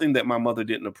 yeah, nothing that my mother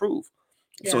didn't approve.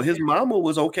 So his mama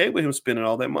was okay with him spending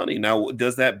all that money. Now,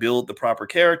 does that build the proper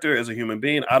character as a human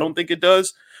being? I don't think it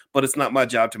does, but it's not my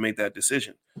job to make that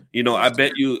decision. I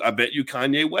bet you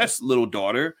Kanye West's little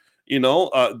daughter,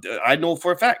 I know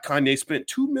for a fact Kanye spent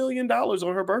 $2 million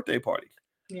on her birthday party.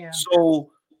 Yeah. So,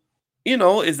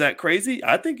 is that crazy?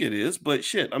 I think it is, but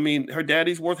shit, I mean, her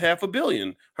daddy's worth $500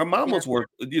 million. Her mama's worth,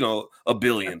 $1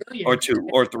 billion or $2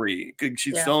 or $3.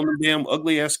 She's selling them damn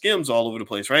ugly ass Skims all over the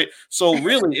place, right? So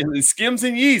really, and Skims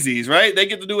and Yeezys, right? They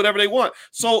get to do whatever they want.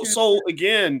 So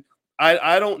again,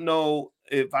 I don't know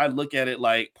if I look at it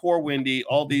like poor Wendy,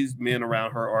 all these men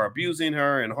around her are abusing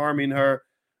her and harming her.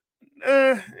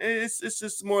 It's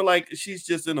just more like she's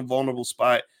just in a vulnerable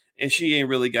spot. And she ain't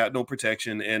really got no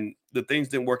protection. And the things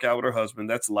didn't work out with her husband.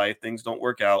 That's life. Things don't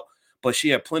work out. But she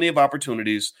had plenty of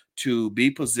opportunities to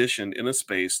be positioned in a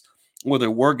space where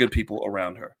there were good people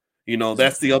around her.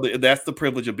 That's the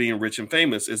privilege of being rich and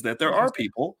famous, is that there are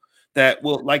people that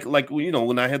will like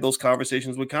when I had those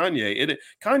conversations with Kanye,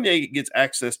 Kanye gets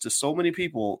access to so many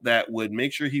people that would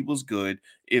make sure he was good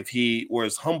if he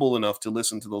was humble enough to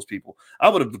listen to those people. I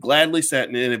would have gladly sat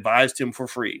and advised him for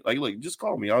free. Like, look, just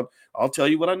call me. I'll tell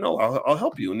you what I know. I'll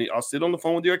help you, and I'll sit on the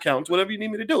phone with your accountants, whatever you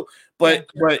need me to do. But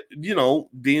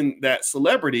being that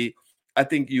celebrity, I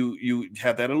think you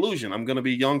have that illusion. I'm going to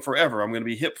be young forever. I'm going to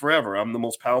be hip forever. I'm the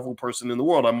most powerful person in the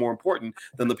world. I'm more important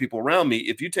than the people around me.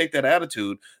 If you take that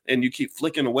attitude and you keep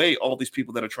flicking away all these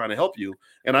people that are trying to help you,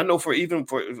 and I know for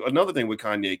another thing with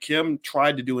Kanye, Kim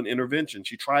tried to do an intervention.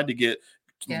 She tried to get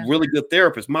really good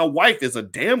therapists. My wife is a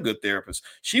damn good therapist.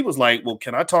 She was like, well,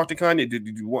 can I talk to Kanye?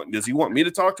 Does he want me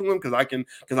to talk to him? Because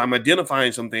I'm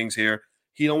identifying some things here.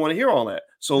 He don't want to hear all that.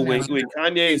 So when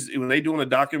they doing a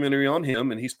documentary on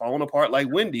him and he's falling apart like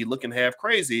Wendy, looking half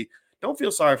crazy, don't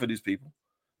feel sorry for these people.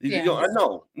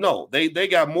 No, they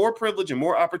got more privilege and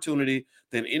more opportunity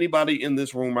than anybody in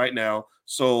this room right now.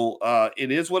 So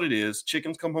it is what it is.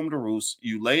 Chickens come home to roost.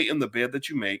 You lay in the bed that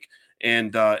you make.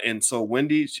 And so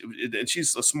Wendy,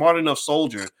 she's a smart enough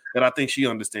soldier that I think she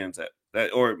understands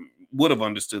that or would have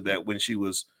understood that when she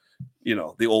was,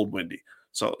 the old Wendy.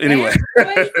 So anyway.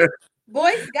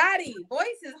 Boyce Gotti.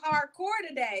 Boyce is hardcore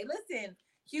today. Listen,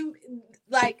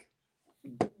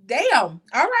 damn.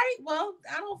 All right. Well,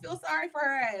 I don't feel sorry for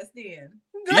her ass then.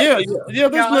 Yeah.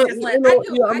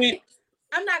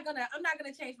 I'm not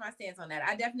gonna change my stance on that.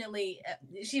 I definitely,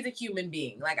 she's a human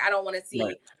being. Like, I don't want to see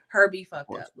her be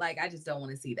fucked up. Like, I just don't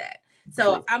want to see that.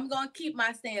 So I'm gonna keep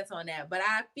my stance on that. But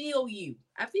I feel you.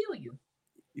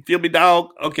 You feel me, dog?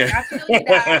 Okay. I feel you,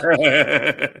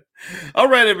 dog. All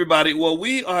right, everybody. Well,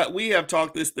 we have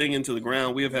talked this thing into the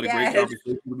ground. We have had a great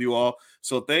conversation with you all.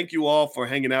 So thank you all for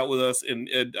hanging out with us. And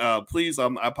please, I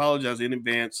apologize in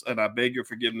advance, and I beg your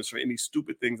forgiveness for any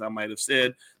stupid things I might have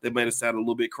said that might have sounded a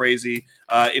little bit crazy.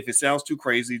 If it sounds too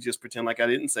crazy, just pretend like I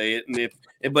didn't say it. And if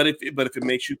it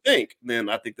makes you think, then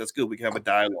I think that's good. We can have a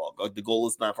dialogue. The goal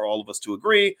is not for all of us to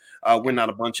agree. We're not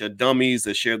a bunch of dummies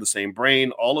that share the same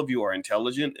brain. All of you are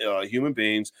intelligent. intelligent human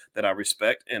beings that I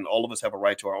respect, and all of us have a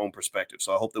right to our own perspective.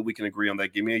 So I hope that we can agree on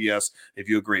that. Give me a yes if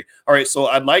you agree. All right. So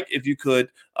I'd like, if you could,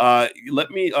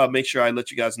 let me make sure I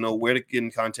let you guys know where to get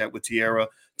in contact with Tiara.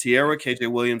 Tiara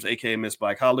KJ Williams, aka Miss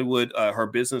Black Hollywood. Her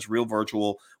business, Real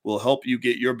Virtual, will help you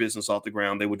get your business off the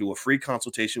ground. They will do a free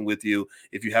consultation with you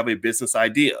if you have a business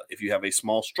idea, if you have a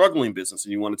small struggling business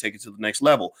and you want to take it to the next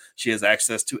level. She has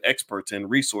access to experts and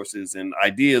resources and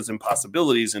ideas and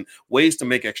possibilities and ways to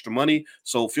make extra money.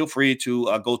 So feel free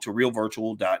to go to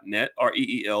realvirtual.net,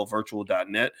 REEL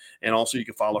virtual.net. And also you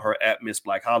can follow her at Miss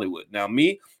Black Hollywood. Now,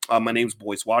 my name is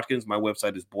Boyce Watkins. My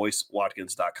website is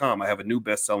boycewatkins.com. I have a new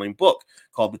best-selling book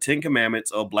called The 10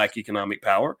 Commandments of Black Economic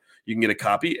Power. You can get a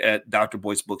copy at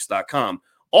drboycebooks.com.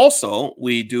 Also,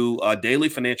 we do daily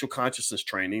financial consciousness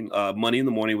training, Money in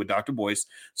the Morning with Dr. Boyce.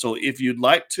 So if you'd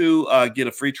like to get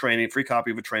a free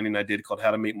copy of a training I did called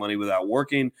How to Make Money Without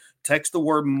Working, text the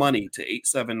word money to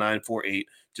 87948.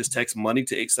 Just text money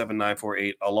to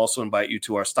 87948. I'll also invite you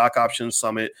to our Stock Options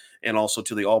Summit and also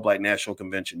to the All Black National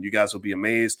Convention. You guys will be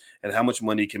amazed at how much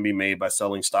money can be made by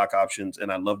selling stock options, and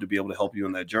I'd love to be able to help you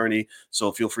in that journey.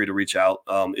 So feel free to reach out.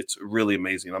 It's really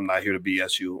amazing. I'm not here to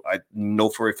BS you. I know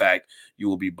for a fact you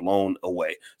will be blown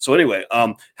away. So anyway,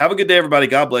 have a good day, everybody.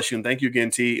 God bless you, and thank you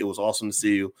again, T. It was awesome to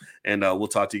see you, and we'll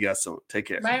talk to you guys soon. Take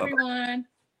care. Bye, everyone.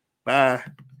 Bye.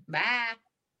 Bye.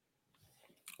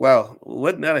 Wow,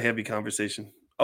 wasn't that a heavy conversation?